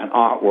centered around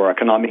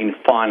artwork, and I mean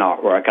fine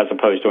artwork as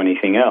opposed to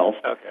anything else.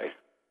 Okay.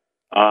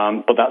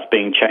 But that's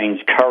being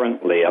changed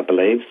currently, I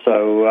believe.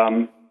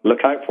 So.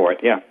 Look out for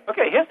it, yeah.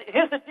 Okay,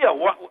 here's the deal.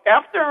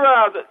 After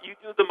you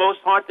do the Most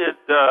Haunted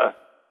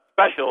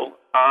special,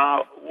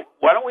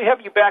 why don't we have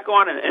you back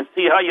on and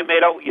see how you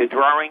made out with your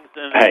drawings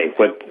and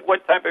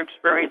what type of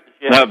experiences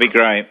you had? That would be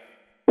great.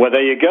 Well,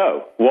 there you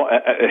go. We'll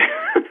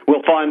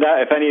find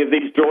out if any of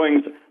these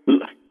drawings,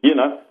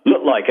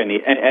 look like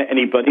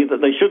anybody that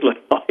they should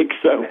look like.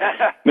 So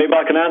maybe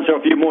I can answer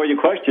a few more of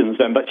your questions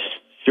then. But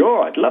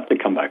sure, I'd love to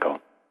come back on.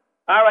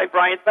 All right,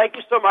 Brian, thank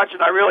you so much,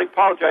 and I really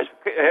apologize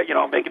for,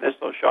 making this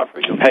so short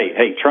for you.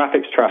 Hey,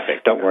 traffic's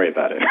traffic. Don't worry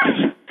about it.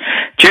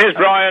 Cheers,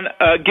 Brian.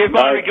 Give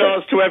my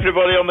regards to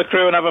everybody on the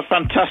crew, and have a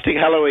fantastic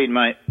Halloween,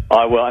 mate.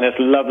 I will, and it's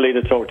lovely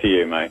to talk to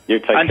you, mate. You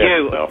take care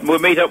of yourself. We'll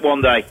meet up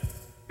one day.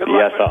 Good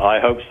luck. Yes, I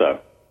hope so.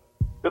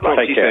 Good luck.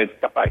 Take care.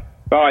 Bye.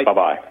 Bye.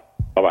 Bye-bye.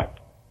 Bye-bye.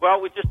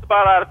 Well, we're just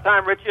about out of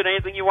time, Richard.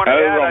 Anything you want to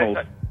add?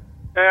 Ronald.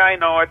 I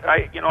know it.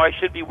 I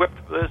should be whipped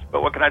for this,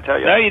 but what can I tell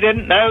you? No, you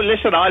didn't. No,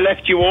 listen, I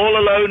left you all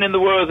alone in the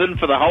Worthen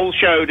for the whole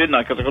show, didn't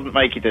I? Because I couldn't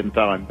make it in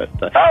time. But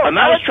and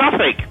that was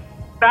traffic.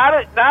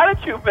 Now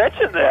that you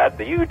mentioned that,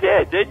 you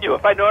did, didn't you?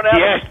 If I know that,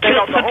 yes, tit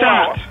for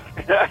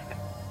tat.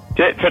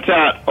 Tit for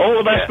tat. All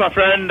the best, my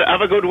friend.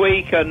 Have a good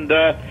week, and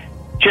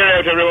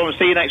cheerio to everyone. We'll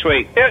see you next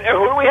week.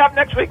 Who do we have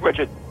next week,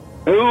 Richard?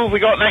 Who have we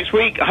got next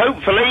week?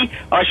 Hopefully,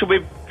 I shall be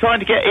trying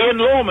to get Ian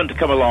Lawman to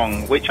come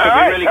along, which could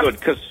be really good,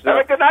 because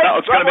that's going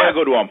to be a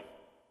good one.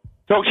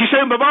 Talk to you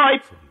soon, bye-bye.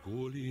 From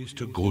ghoulies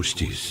to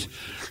ghosties,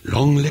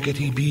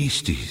 long-leggedy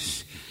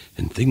beasties,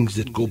 and things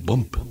that go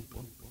bump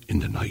in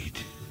the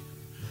night.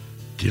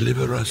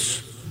 Deliver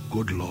us,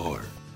 good Lord.